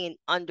were paying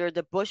under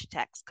the Bush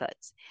tax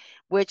cuts,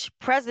 which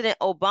President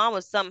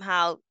Obama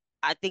somehow,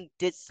 I think,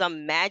 did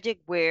some magic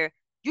where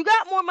you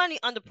got more money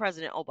under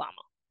President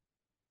Obama.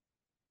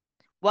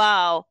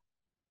 While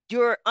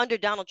you're under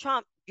Donald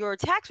Trump, your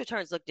tax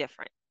returns look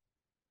different.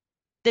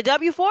 The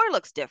W-4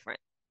 looks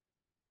different.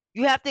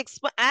 You have to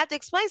explain. I have to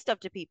explain stuff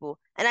to people,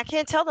 and I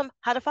can't tell them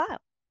how to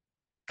file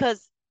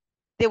because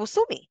they will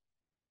sue me.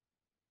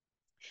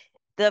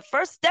 The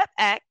First Step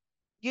Act,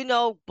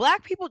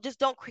 Black people just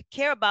don't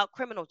care about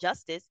criminal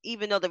justice,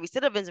 even though the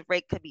recidivism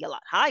rate could be a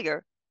lot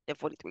higher than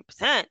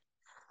 43%.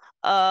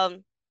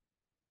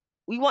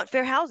 We want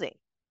fair housing.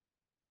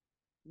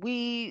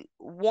 We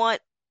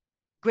want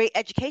great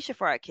education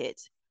for our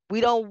kids.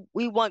 We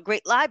want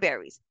great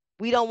libraries.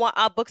 We don't want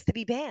our books to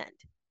be banned.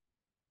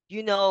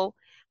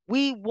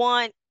 We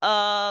want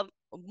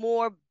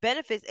more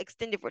benefits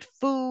extended for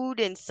food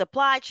and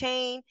supply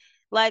chain.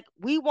 Like,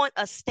 we want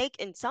a stake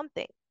in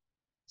something.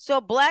 So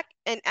Black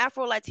and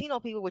Afro-Latino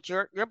people, which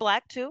you're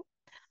Black too,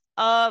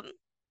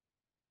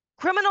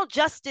 criminal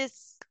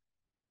justice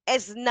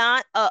is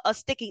not a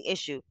sticking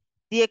issue.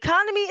 The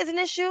economy is an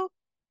issue,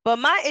 but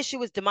my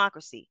issue is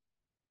democracy.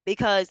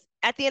 Because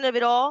at the end of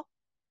it all,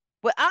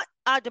 without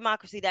our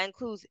democracy, that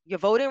includes your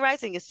voting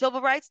rights and your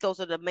civil rights,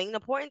 those are the main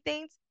important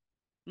things.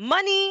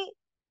 Money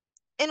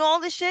and all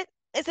this shit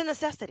is a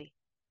necessity.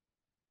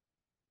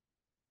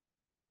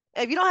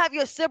 If you don't have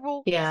your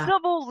civil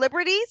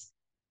liberties,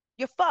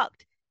 you're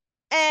fucked.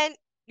 And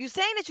you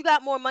saying that you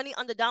got more money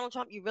under Donald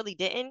Trump, you really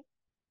didn't,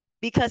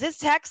 because his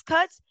tax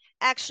cuts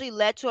actually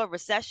led to a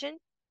recession,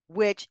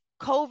 which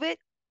COVID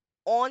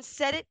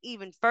onset it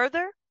even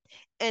further.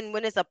 And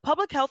when it's a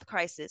public health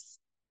crisis,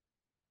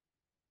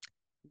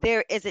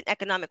 there is an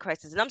economic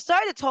crisis. And I'm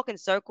sorry to talk in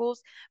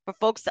circles for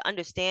folks to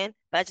understand,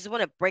 but I just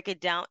want to break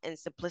it down in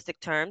simplistic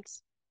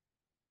terms.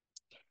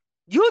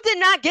 You did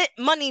not get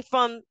money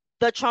from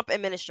the Trump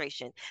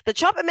administration. The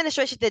Trump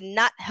administration did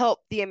not help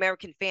the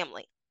American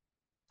family.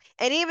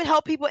 And even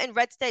help people in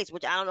red states,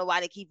 which I don't know why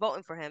they keep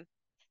voting for him.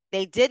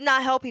 They did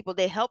not help people.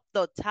 They helped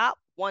the top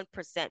 1%,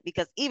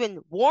 because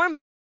even Warren,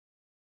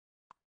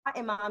 why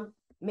am I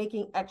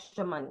making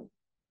extra money?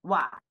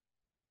 Why?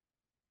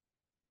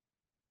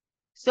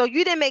 So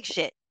you didn't make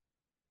shit.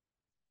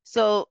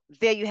 So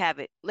there you have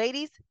it.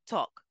 Ladies,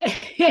 talk.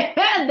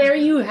 There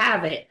you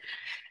have it.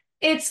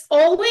 It's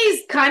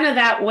always kind of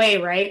that way,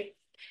 right?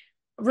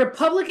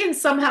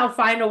 Republicans somehow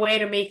find a way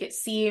to make it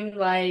seem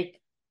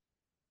like,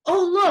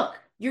 oh, look,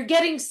 you're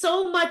getting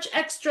so much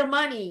extra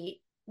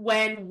money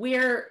when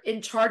we're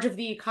in charge of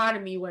the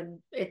economy, when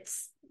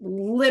it's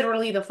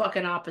literally the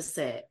fucking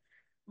opposite.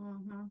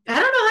 Mm-hmm. I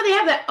don't know how they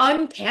have that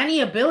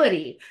uncanny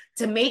ability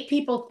to make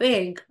people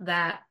think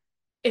that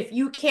if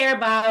you care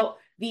about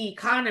the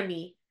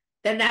economy,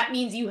 then that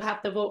means you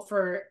have to vote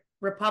for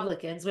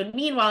Republicans. When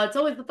meanwhile, it's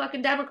always the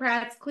fucking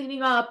Democrats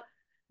cleaning up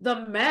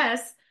the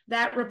mess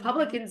that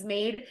Republicans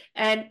made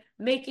and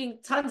making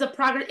tons of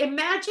progress.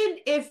 Imagine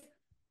if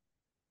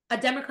a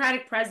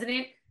Democratic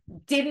president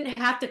didn't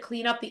have to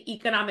clean up the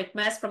economic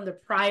mess from the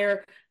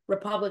prior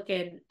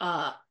Republican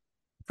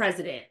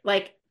president,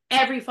 like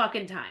every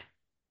fucking time.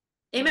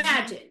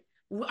 Imagine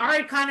our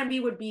economy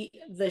would be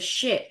the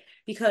shit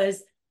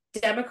because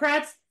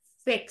Democrats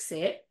fix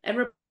it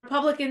and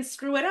Republicans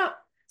screw it up.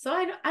 So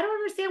I don't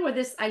understand where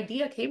this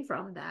idea came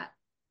from that,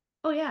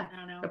 oh yeah, I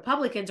don't know,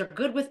 Republicans are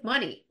good with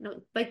money.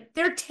 No, like,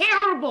 they're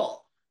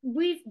terrible.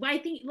 I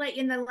think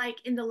in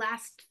the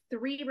last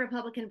 3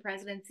 Republican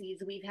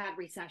presidencies, we've had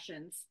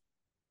recessions.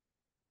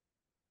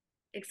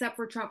 Except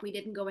for Trump, we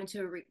didn't go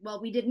into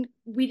we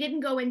didn't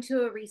go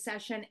into a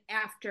recession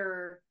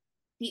after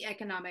the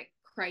economic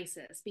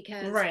crisis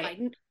because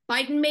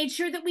Biden made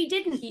sure that we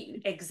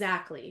didn't.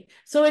 Exactly.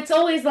 So it's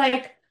always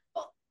like,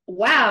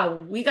 wow,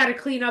 we got to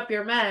clean up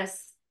your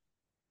mess.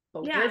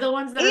 But we're the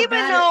ones that even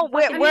are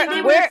we're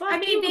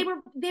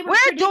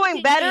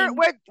doing better.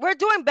 We're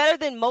doing better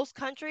than most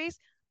countries,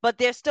 but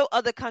there's still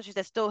other countries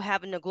that still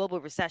having a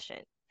global recession.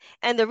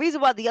 And the reason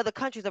why the other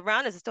countries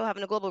around us are still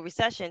having a global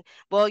recession,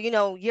 well,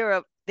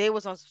 Europe,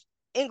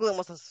 England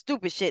was on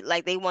stupid shit,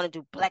 like they want to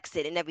do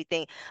Brexit and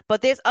everything.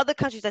 But there's other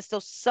countries that's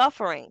still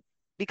suffering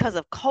because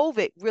of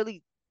COVID.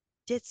 Really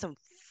did some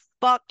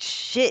fucked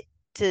shit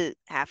to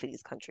half of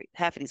these countries,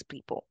 half of these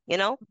people,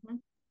 Mm-hmm.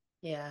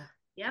 Yeah.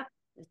 Yep.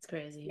 It's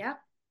crazy. Yep.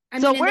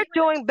 So we're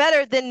doing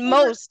better than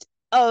most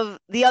of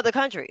the other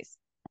countries.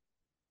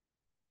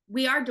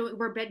 We're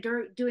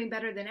doing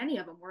better than any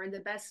of them. We're in the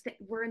best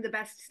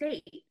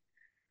state.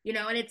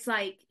 And it's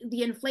like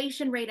the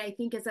inflation rate, I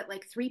think, is at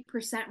like 3%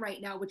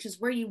 right now, which is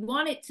where you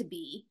want it to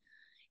be.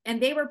 And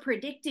they were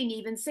predicting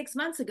even 6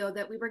 months ago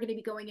that we were going to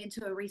be going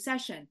into a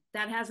recession.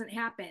 That hasn't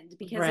happened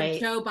because of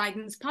Joe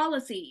Biden's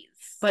policies.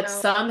 But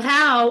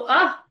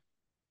somehow,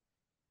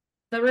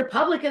 the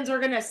Republicans are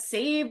going to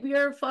save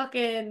your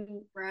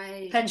fucking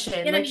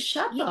pension.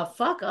 Shut the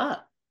fuck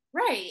up.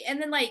 Right.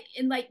 And then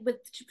with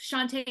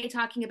Shantae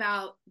talking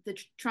about the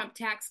Trump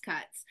tax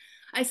cuts,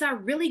 I saw a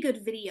really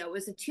good video. It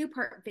was a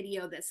 2-part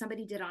video that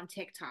somebody did on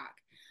TikTok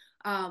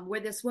where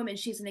this woman,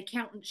 she's an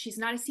accountant, she's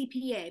not a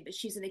CPA, but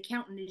she's an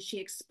accountant, and she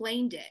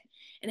explained it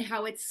and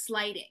how it's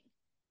sliding,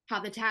 how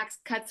the tax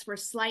cuts were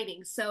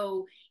sliding.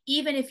 So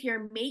even if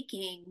you're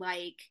making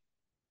like,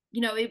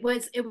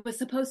 it was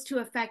supposed to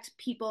affect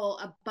people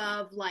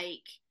above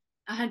like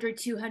 100,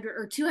 200,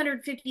 or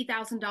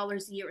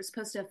 $250,000 a year. It was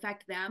supposed to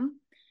affect them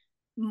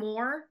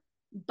more,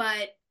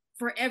 but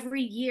for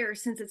every year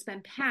since it's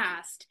been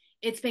passed,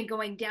 it's been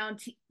going down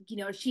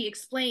to, she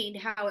explained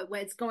how it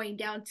was going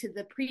down to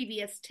the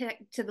previous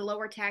to the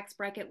lower tax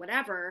bracket,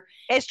 whatever.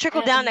 It's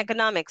trickle down And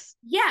economics.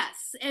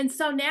 yes, and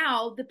so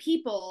now the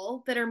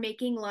people that are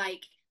making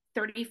like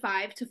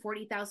 35 to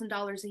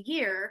 $40,000 a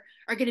year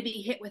are going to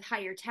be hit with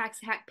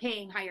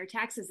paying higher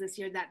taxes this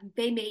year that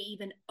they may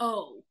even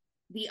owe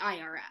the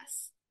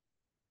IRS.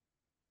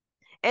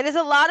 And there's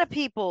a lot of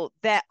people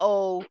that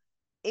owe,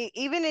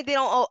 even if they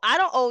don't owe, I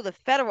don't owe the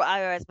federal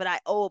IRS, but I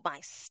owe my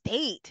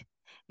state,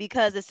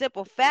 because the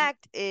simple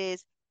fact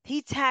is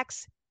he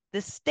taxed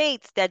the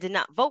states that did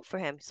not vote for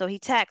him. So he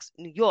taxed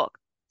New York,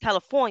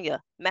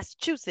 California,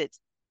 Massachusetts,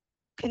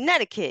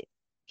 Connecticut.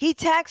 He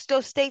taxed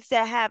those states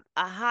that have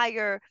a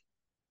higher,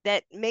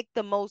 that make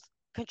the most,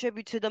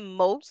 contribute to the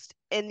most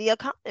in the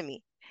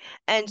economy.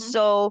 And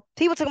so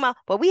people talking about,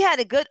 but we had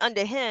it good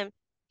under him.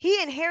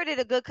 He inherited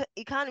a good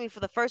economy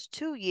for the first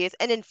 2 years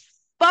and then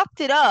fucked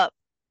it up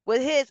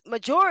with his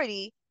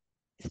majority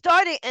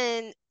starting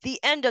in the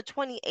end of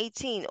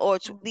 2018, or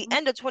the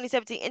end of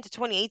 2017 into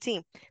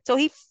 2018. So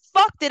he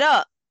fucked it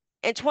up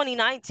in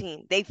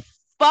 2019. They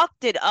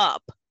fucked it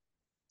up.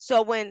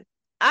 So when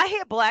I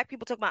hear black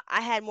people talk about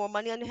I had more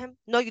money under him,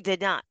 no, you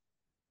did not.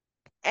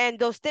 And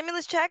those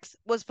stimulus checks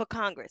was for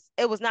Congress.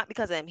 It was not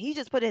because of him. He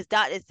just put his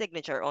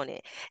signature on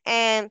it.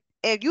 And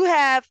if you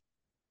have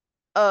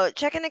a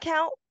checking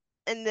account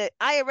and the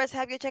IRS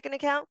have your checking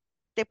account,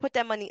 they put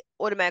that money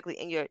automatically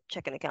in your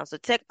checking account. So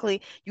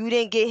technically, you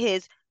didn't get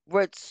his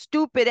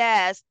stupid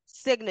ass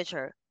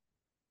signature.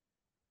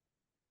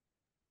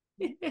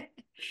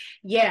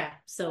 Yeah.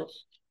 So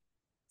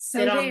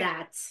sit on there.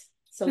 that.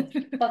 So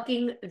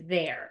fucking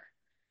there.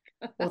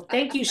 Well,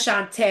 thank you,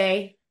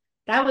 Shantae.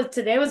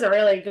 Today was a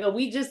really good.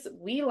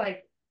 We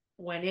like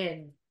went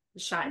in,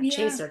 shot and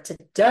chaser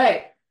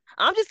today.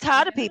 I'm just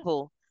tired of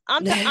people.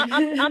 I'm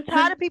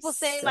tired of people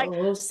saying like,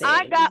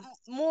 I got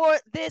more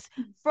this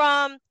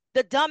from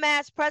the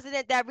dumbass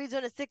president that reads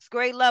on a 6th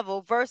grade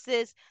level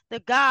versus the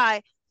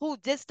guy who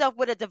did stuff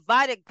with a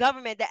divided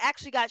government that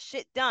actually got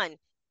shit done.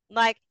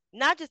 Like,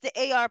 not just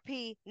the ARP,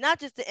 not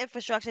just the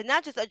infrastructure,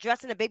 not just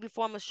addressing the baby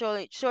formula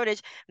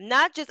shortage,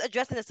 not just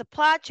addressing the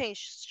supply chain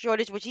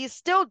shortage, which he's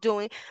still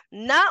doing,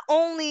 not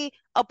only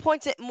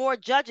appointed more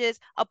judges,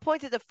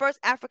 appointed the first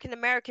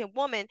African-American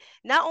woman,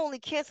 not only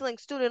canceling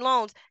student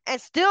loans and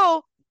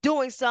still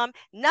doing some,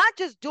 not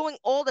just doing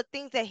all the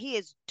things that he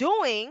is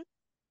doing,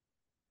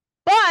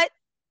 but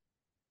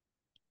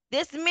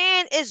this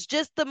man is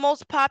just the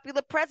most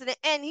popular president,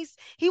 and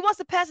he wants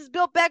to pass his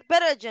Build Back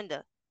Better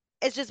agenda.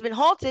 It's just been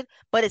halted,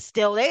 but it's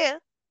still there.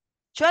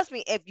 Trust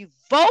me, if you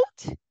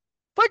vote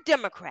for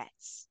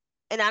Democrats,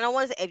 and I don't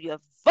want to say if you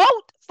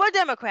vote for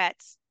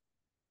Democrats,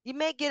 you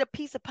may get a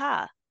piece of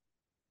pie.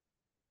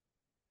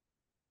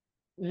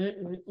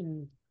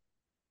 Mm-mm-mm.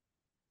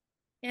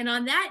 And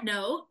on that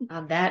note,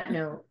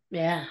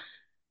 yeah.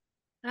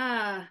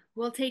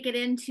 We'll take it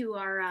into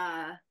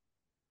our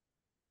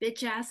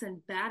bitch ass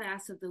and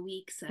badass of the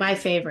week segment. My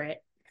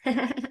favorite.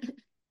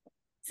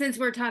 Since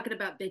we're talking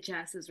about bitch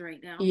asses right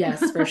now.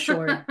 Yes, for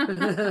sure.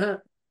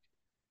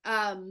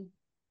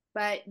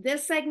 But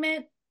this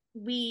segment,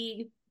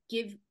 we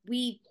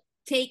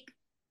take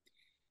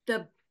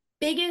the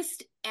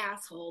biggest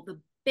asshole, the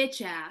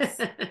bitch ass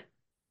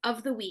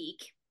of the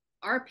week,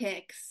 our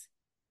picks,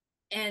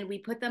 and we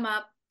put them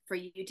up for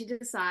you to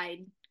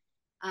decide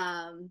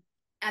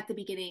at the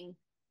beginning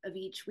of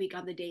each week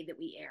on the day that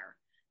we air.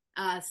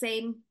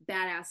 Same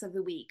badass of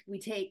the week. We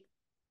take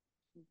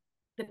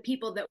the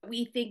people that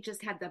we think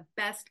just had the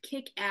best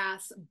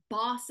kick-ass,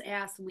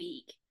 boss-ass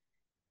week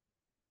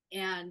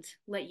and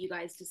let you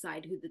guys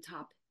decide who the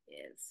top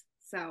is.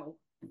 So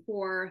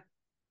for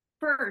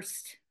the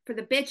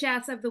bitch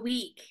ass of the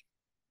week,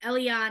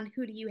 Eliane,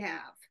 who do you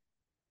have?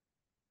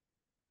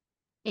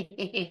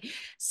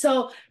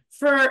 So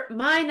for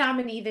my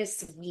nominee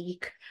this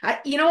week,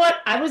 you know what?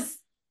 I was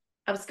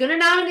gonna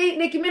nominate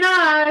Nicki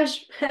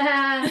Minaj,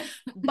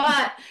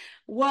 but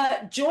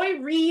what Joy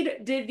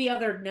Reid did the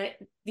other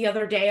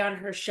day on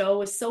her show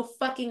was so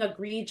fucking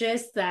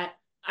egregious that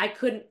I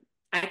couldn't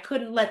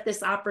let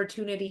this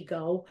opportunity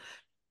go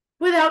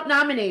without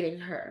nominating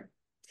her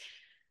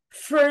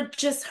for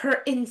just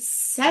her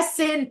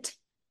incessant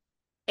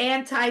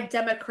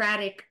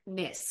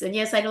anti-democraticness. And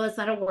yes, I know that's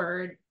not a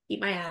word.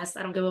 Eat my ass.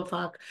 I don't give a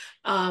fuck.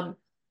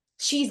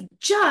 She's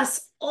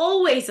just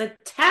always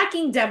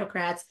attacking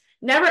Democrats,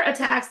 never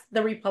attacks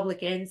the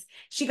Republicans.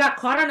 She got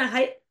caught on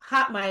a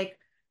hot mic,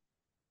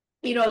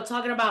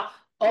 talking about,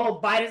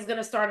 oh, Biden's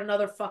gonna start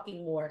another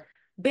fucking war.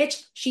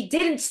 Bitch, he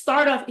didn't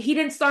start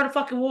a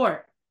fucking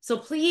war. So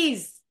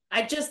please,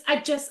 I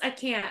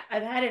can't.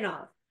 I've had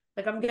enough.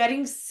 Like, I'm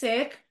getting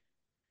sick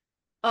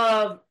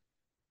of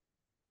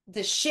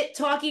the shit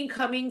talking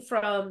coming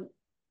from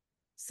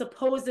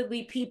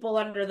supposedly people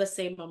under the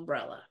same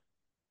umbrella.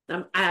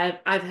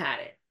 I've had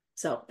it.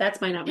 So that's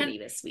my nominee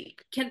this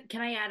week. Can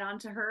I add on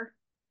to her?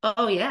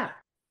 Oh yeah.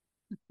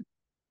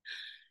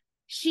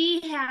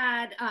 She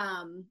had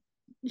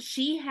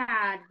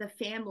the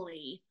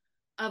family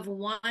of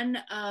one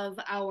of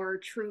our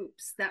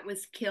troops that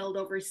was killed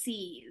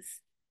overseas,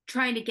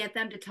 trying to get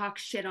them to talk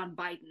shit on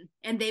Biden,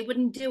 and they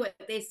wouldn't do it.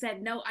 They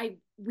said, "No,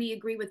 we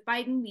agree with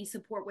Biden. We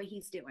support what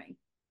he's doing."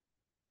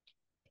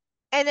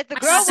 And if the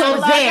girl So was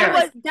alive,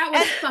 there. that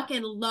was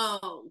fucking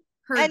low.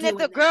 And if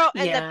the girl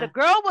Yeah. if the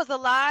girl was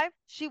alive,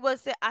 she would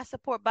say, "I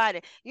support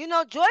Biden." You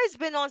know, Joy's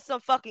been on some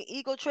fucking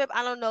ego trip.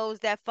 I don't know, is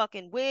that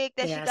fucking wig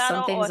that she got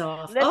on, something's or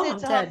off. listen I'm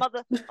to dead. her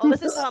mother, or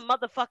listen to her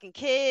motherfucking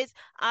kids.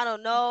 I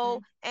don't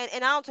know. And I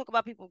don't talk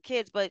about people's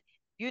kids, but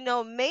you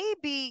know,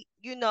 maybe,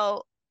 you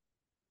know,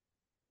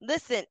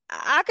 listen,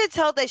 I could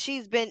tell that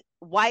she's been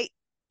white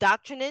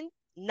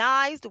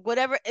doctrinized,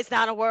 whatever. It's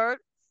not a word.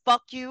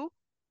 Fuck you.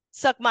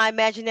 Suck my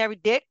imaginary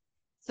dick.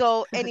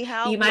 So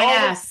anyhow, Eat we my always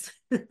ass.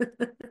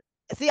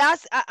 see.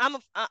 I'm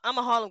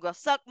a Harlem girl.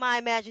 Suck my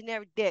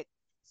imaginary dick.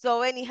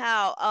 So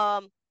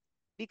anyhow,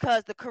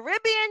 because the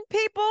Caribbean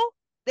people,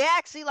 they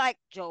actually like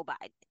Joe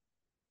Biden.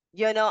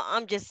 You know,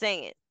 I'm just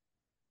saying.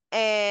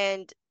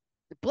 And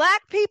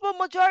black people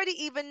majority,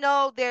 even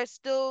though they're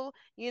still,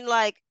 you know,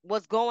 like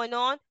what's going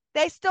on,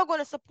 they still going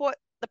to support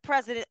the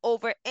president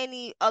over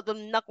any of the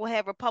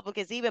knucklehead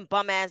Republicans, even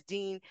bum ass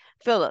Dean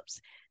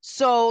Phillips.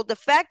 So the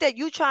fact that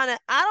you trying to,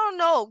 I don't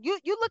know, you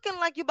looking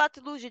like you about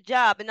to lose your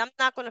job, and I'm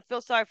not going to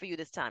feel sorry for you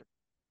this time.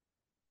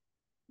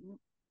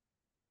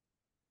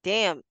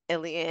 Damn,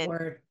 Eliane.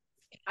 Word.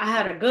 I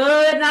had a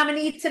good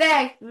nominee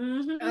today.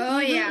 Mm-hmm, oh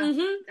yeah.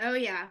 Mm-hmm. Oh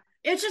yeah.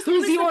 It's just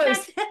Who's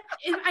yours?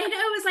 I know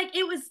it was like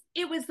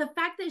it was the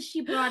fact that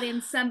she brought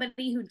in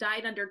somebody who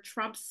died under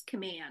Trump's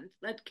command,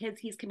 because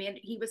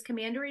he was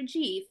commander in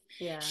chief.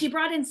 Yeah. She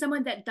brought in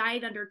someone that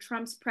died under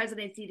Trump's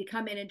presidency to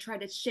come in and try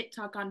to shit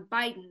talk on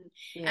Biden,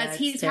 as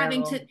he's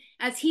having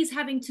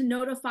to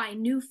notify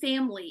new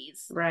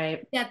families,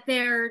 right, that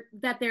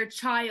their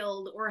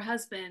child or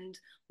husband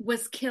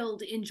was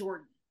killed in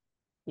Jordan.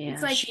 Yeah,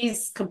 it's like,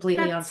 she's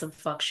completely on some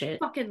fuck shit.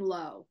 Fucking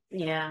low.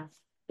 Yeah,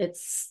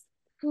 it's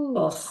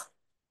ugh.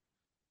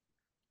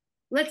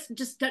 Let's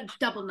just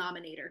double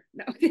nominate her.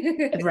 No.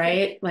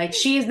 Right? Like,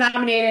 she's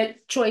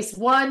nominated choice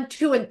 1,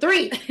 2, and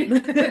 3.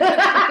 Most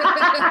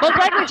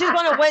likely she's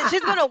gonna win. She's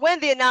gonna win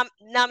the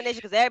nomination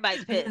because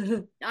everybody's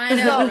pissed. I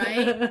know,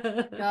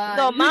 right? God.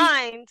 So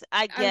mine,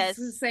 I guess.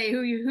 I was say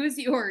who's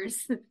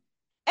yours?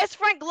 It's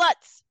Frank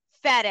Lutz,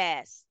 fat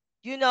ass.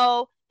 You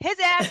know, his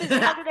ass is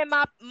younger than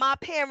my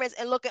parents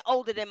and looking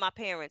older than my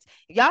parents.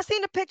 Y'all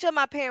seen the picture of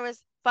my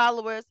parents'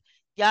 followers?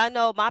 Y'all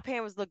know my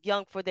parents look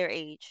young for their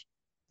age.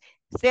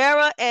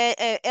 Sarah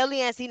and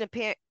Eliane seen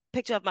a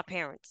picture of my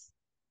parents.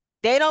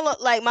 They don't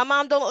look like, my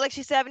mom don't look like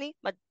she's 70,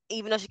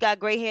 even though she got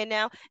gray hair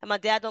now, and my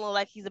dad don't look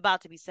like he's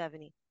about to be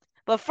 70.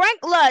 But Frank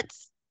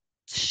Lutz,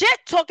 shit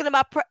talking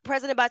about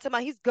President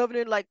Biden, he's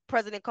governing like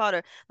President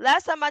Carter.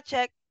 Last time I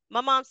checked,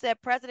 my mom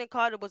said President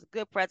Carter was a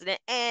good president,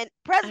 and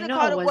President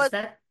Carter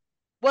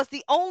was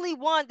the only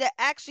one that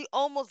actually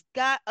almost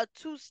got a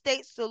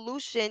two-state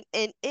solution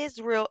in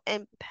Israel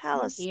and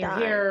Palestine.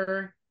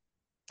 Here.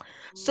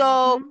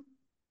 So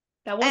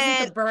that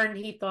wasn't the burn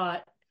he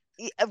thought.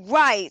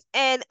 Right.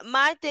 And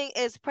my thing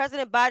is,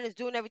 President Biden is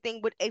doing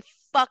everything with a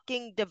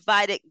fucking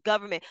divided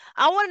government.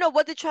 I want to know,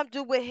 what did Trump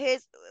do with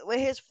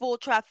his full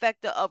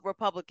trifecta of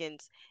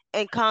Republicans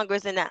in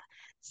Congress and that?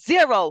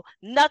 Zero.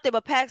 Nothing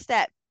but pass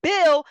that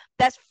bill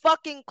that's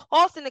fucking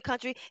costing the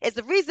country. Is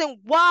the reason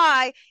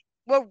why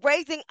we're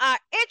raising our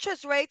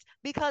interest rates,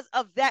 because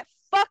of that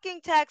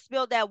fucking tax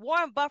bill that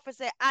Warren Buffett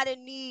said, I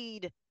didn't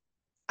need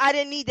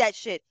that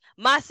shit.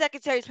 My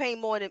secretary's paying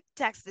more than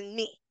tax than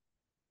me.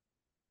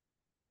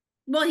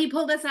 Well, he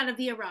pulled us out of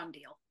the Iran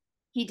deal.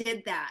 He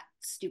did that,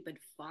 stupid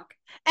fuck.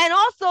 And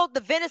also the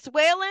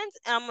Venezuelans,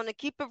 and I'm going to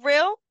keep it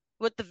real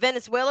with the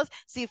Venezuelans.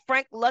 See,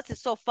 Frank Lutz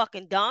is so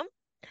fucking dumb.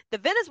 The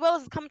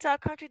Venezuelans is coming to our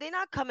country. They're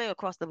not coming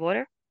across the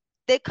border.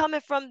 They're coming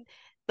from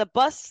the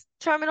bus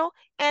terminal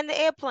and the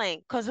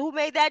airplane. Because who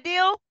made that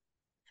deal?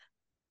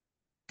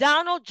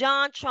 Donald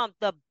John Trump,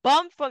 the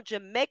bum from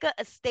Jamaica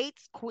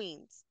Estates,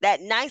 Queens.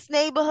 That nice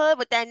neighborhood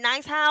with that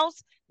nice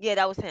house. Yeah,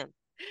 that was him.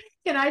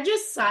 Can I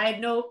just side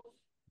note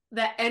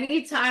that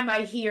anytime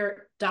I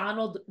hear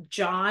Donald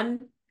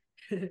John,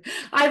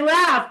 I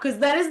laugh, because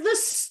that is the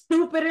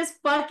stupidest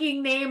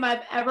fucking name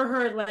I've ever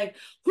heard. Like,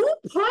 who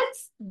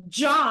puts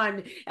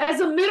John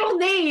as a middle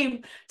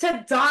name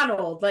to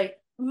Donald? Like,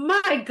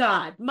 my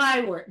God,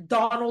 my word,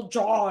 Donald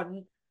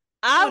John.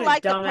 I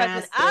like the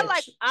president. I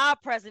like our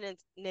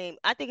president's name.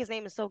 I think his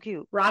name is so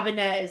cute.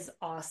 Robinette is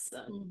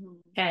awesome.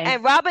 Mm-hmm. Okay.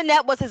 And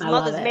Robinette was his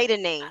mother's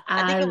maiden name.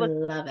 I think it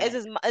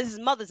was his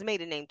mother's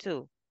maiden name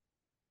too.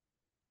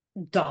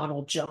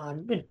 Donald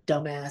John,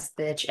 dumbass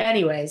bitch.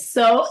 Anyway,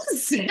 so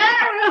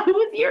Sarah,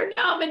 who's your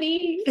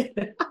nominee?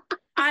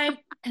 I'm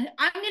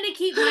gonna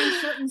keep mine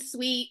short and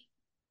sweet.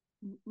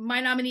 My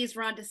nominee is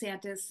Ron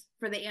DeSantis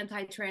for the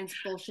anti-trans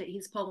bullshit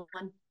he's pulling,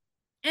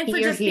 and for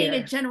Here, just being a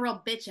here.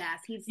 general bitch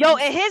ass. Yo,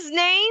 and his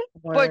name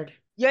for Word.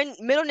 your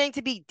middle name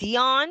to be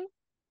Dion,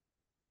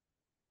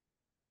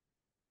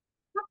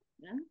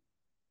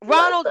 What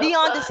Ronald the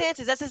Dion fuck?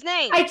 DeSantis. That's his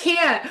name. I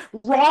can't.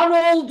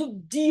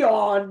 Ronald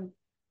Dion.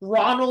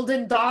 Ronald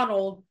and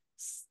Donald.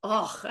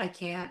 Ugh, I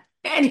can't.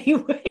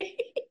 Anyway.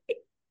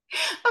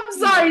 I'm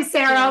sorry,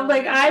 Sarah.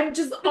 I'm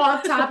just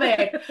off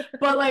topic.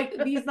 But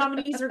like these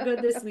nominees are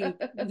good this week.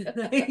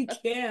 I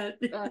can't.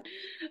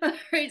 All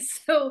right,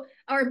 so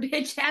our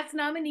bitch ass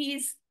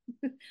nominees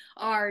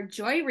are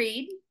Joy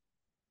Reid,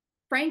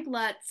 Frank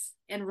Lutz,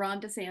 and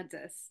Ron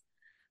DeSantis.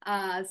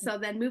 So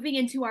then moving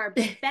into our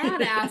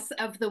badass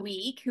of the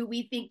week, who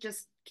we think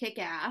just kick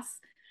ass.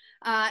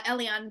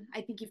 Elian,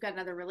 I think you've got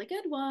another really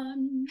good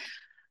one.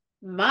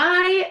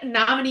 My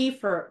nominee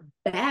for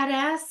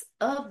badass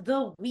of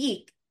the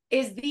week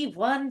is the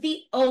one,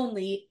 the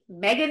only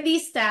Megan Thee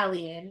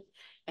Stallion.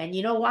 And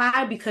you know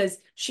why? Because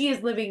she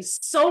is living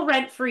so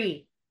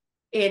rent-free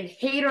in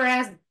hater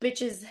ass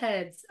bitches'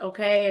 heads,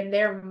 okay, and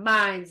their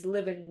minds,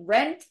 living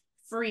rent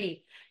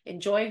free,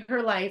 enjoying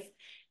her life.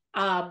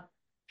 I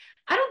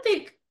don't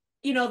think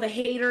the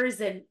haters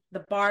and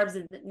the Barbs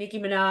and Nicki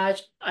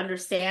Minaj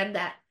understand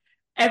that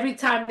every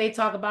time they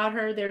talk about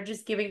her, they're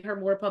just giving her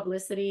more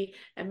publicity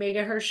and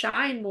making her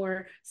shine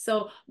more.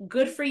 So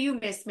good for you,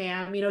 Miss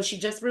Ma'am. She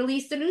just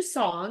released a new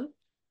song,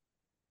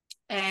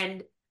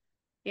 and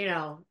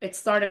it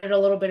started a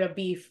little bit of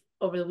beef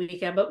over the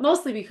weekend, but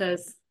mostly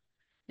because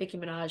Nicki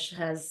Minaj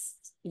has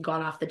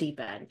gone off the deep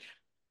end.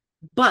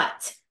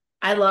 But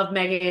I love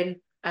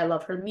Megan. I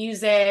love her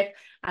music.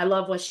 I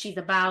love what she's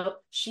about.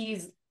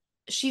 She's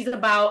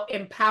about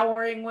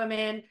empowering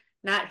women,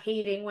 not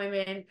hating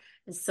women.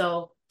 And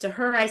so to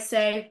her, I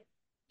say,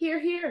 here,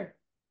 here.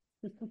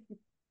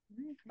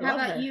 How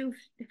about you?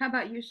 How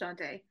about you,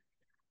 Shantae?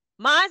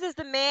 Mine is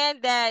the man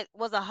that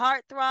was a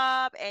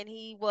heartthrob and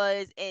he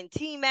was in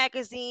teen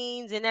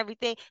magazines and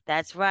everything.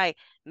 That's right,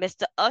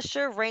 Mr.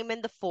 Usher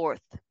Raymond the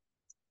Fourth.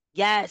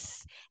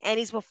 Yes. And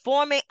he's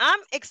performing. I'm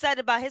excited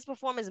about his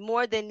performance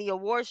more than the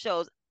award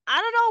shows. I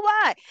don't know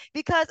why.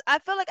 Because I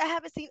feel like I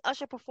haven't seen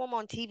Usher perform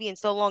on TV in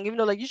so long, even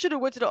though like you should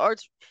have went to the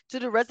arts to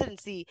the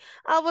residency.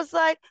 I was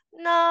like,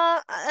 nah,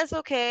 that's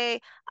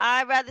okay.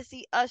 I'd rather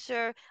see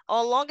Usher as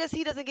long as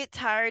he doesn't get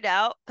tired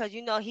out, because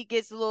he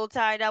gets a little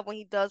tired out when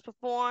he does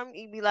perform.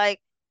 He'd be like,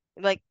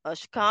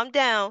 Usher, calm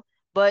down.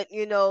 But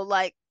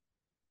like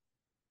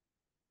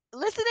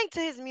listening to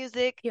his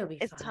music He'll be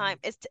is fine.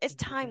 it's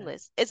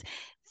timeless. It's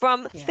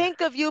from Yeah.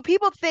 Think of You.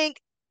 People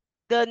think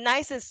the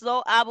Nice and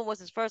Slow album was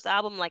his first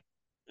album. Like,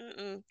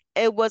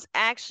 it was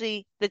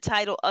actually the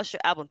title Usher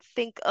album,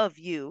 Think of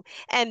You.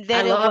 And I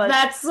then it love was,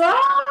 that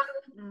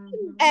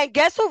song. and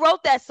guess who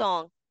wrote that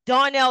song?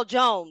 Darnell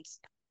Jones.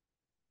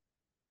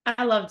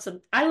 I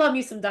love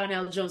me some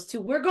Donnell Jones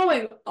too. We're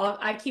going off,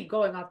 I keep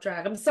going off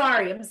track. I'm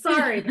sorry.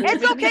 But we've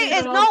It's been okay. hitting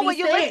It's on all no, of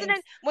these things.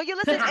 when you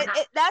listen,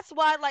 that's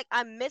why like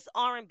I miss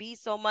R&B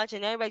so much,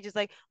 and everybody just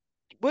like,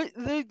 what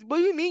do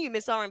you mean you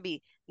miss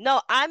R&B?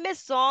 No, I miss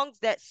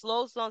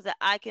slow songs that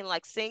I can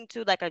like sing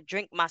to, like I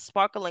drink my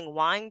sparkling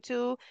wine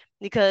to,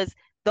 because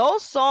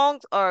those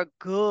songs are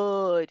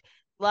good.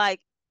 Like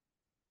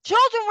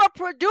children were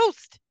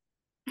produced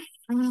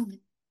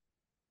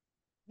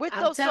with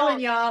I'm those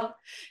telling songs.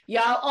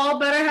 y'all all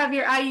better have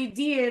your IUD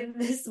in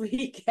this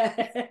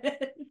weekend.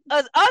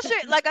 As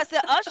Usher, like I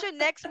said, Usher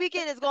next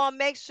weekend is gonna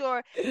make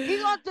sure he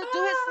gonna do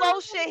his slow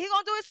shit. He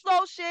gonna do his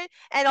slow shit,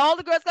 and all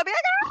the girls gonna be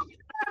like,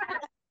 ah!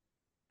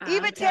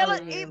 I'm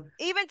telling you.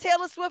 Even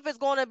Taylor Swift is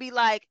gonna be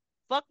like,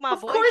 fuck my Of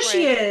course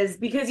she boyfriend. is,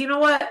 because you know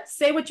what?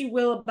 Say what you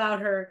will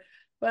about her,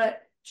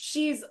 but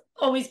she's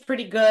always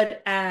pretty good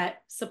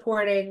at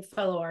supporting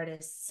fellow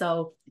artists.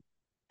 So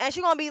And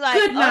she's gonna be like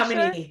good Usher.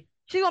 nominee.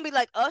 She's gonna be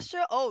like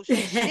Usher. Oh shit.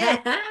 She's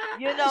Like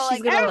gonna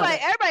love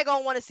it. everybody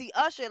gonna want to see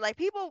Usher. Like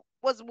people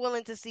was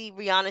willing to see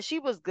Rihanna. She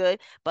was good.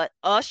 But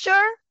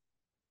Usher,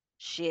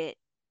 shit.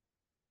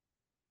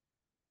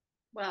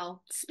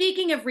 Well,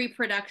 speaking of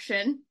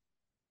reproduction,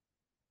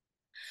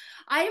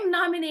 I am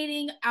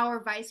nominating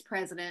our vice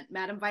president,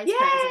 Madam Vice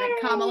President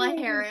Kamala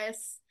Yay!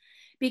 Harris,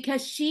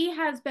 because she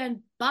has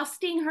been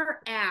busting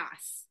her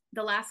ass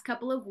the last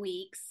couple of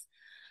weeks,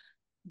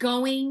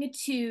 going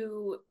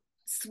to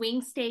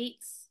swing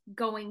states,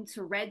 going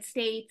to red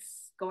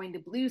states, going to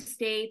blue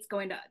states,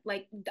 going to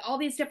like all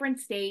these different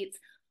states,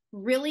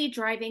 really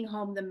driving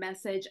home the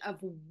message of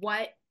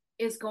what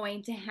is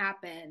going to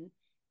happen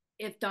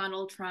if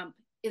Donald Trump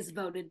is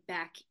voted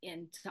back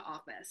into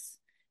office.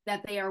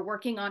 That they are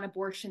working on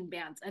abortion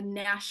bans, a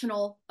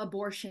national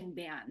abortion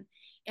ban.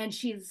 And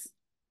she's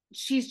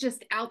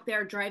just out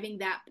there driving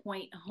that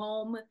point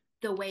home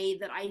the way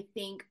that I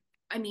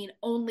mean,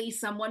 only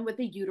someone with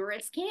a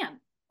uterus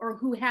can, or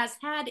who has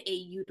had a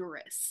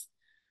uterus.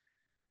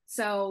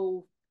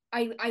 So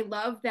I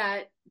love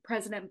that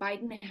President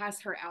Biden has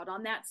her out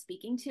on that,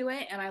 speaking to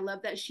it. And I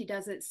love that she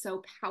does it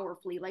so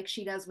powerfully, like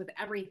she does with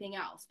everything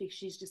else, because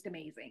she's just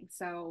amazing.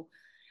 So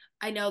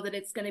I know that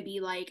it's going to be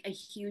like a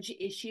huge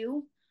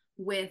issue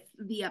with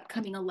the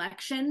upcoming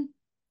election.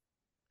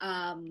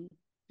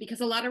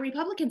 Because a lot of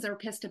Republicans are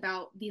pissed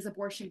about these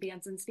abortion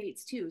bans in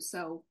states too.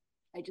 So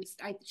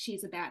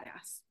she's a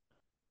badass.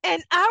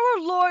 And our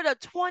Lord of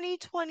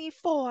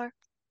 2024,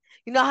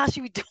 you know how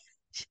she would do.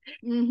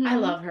 I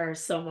love her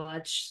so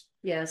much.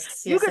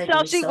 Yes, You yes, could I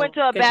tell do. she went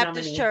So to a good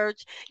Baptist nominee.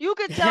 church. You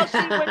could tell she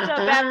went to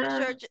a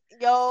Baptist church,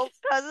 yo.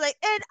 Cause like,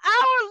 and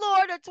our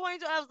Lord of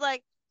 2020, I was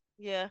like,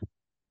 yeah,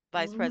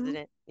 Vice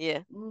President,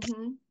 yeah.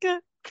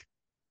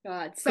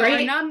 God, so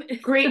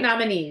great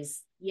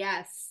nominees.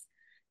 Yes.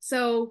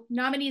 So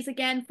nominees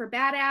again for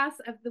Badass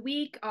of the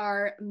Week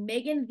are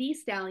Megan Thee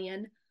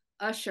Stallion,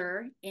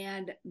 Usher,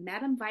 and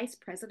Madam Vice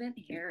President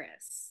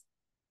Harris.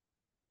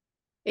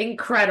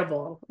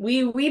 Incredible.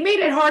 We made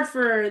it hard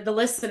for the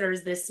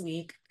listeners this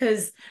week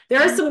because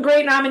there are some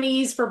great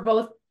nominees for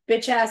both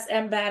bitch ass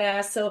and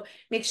badass. So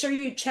make sure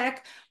you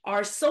check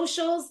our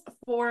socials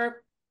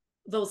for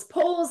those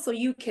polls so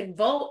you can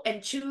vote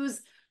and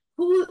choose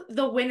who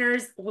the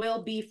winners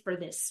will be for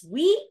this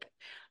week.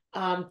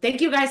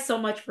 Thank you guys so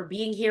much for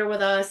being here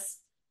with us.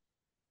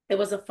 It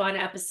was a fun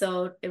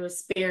episode. It was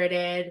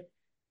spirited.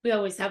 We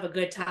always have a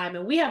good time,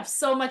 and we have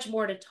so much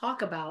more to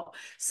talk about.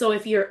 So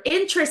if you're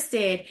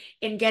interested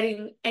in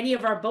getting any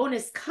of our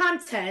bonus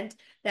content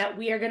that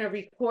we are going to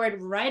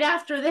record right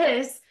after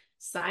this,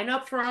 sign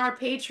up for our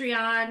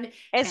Patreon.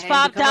 It's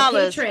and become a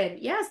 $5. patron.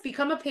 Yes,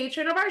 become a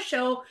patron of our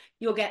show.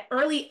 You'll get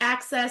early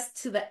access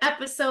to the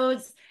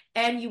episodes,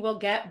 and you will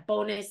get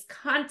bonus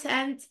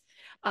content.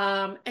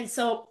 And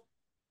so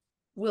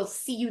we'll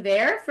see you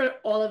there for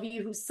all of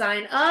you who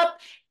sign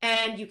up,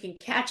 and you can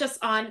catch us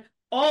on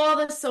all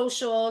the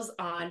socials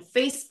on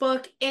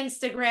Facebook,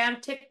 Instagram,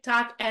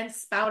 TikTok, and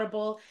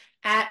Spoutable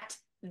at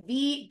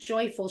The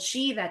Joyful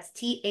She. That's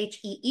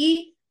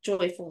THEE,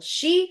 Joyful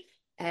She.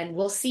 And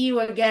we'll see you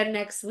again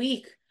next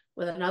week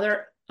with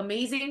another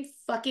amazing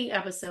fucking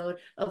episode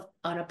of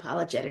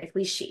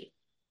Unapologetically She.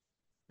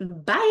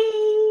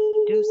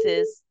 Bye.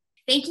 Deuces.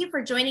 Thank you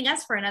for joining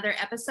us for another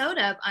episode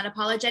of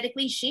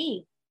Unapologetically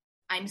She.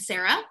 I'm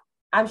Sarah.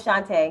 I'm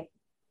Shantae.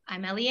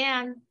 I'm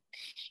Eliane.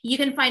 You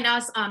can find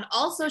us on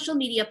all social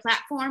media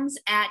platforms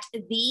at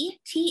the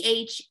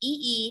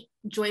THEE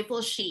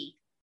Joyful She.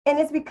 And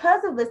it's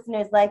because of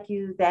listeners like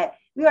you that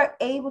we are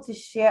able to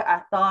share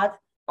our thoughts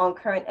on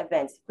current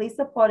events. Please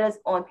support us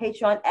on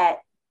Patreon at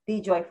The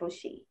Joyful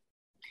She.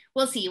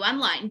 We'll see you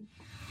online.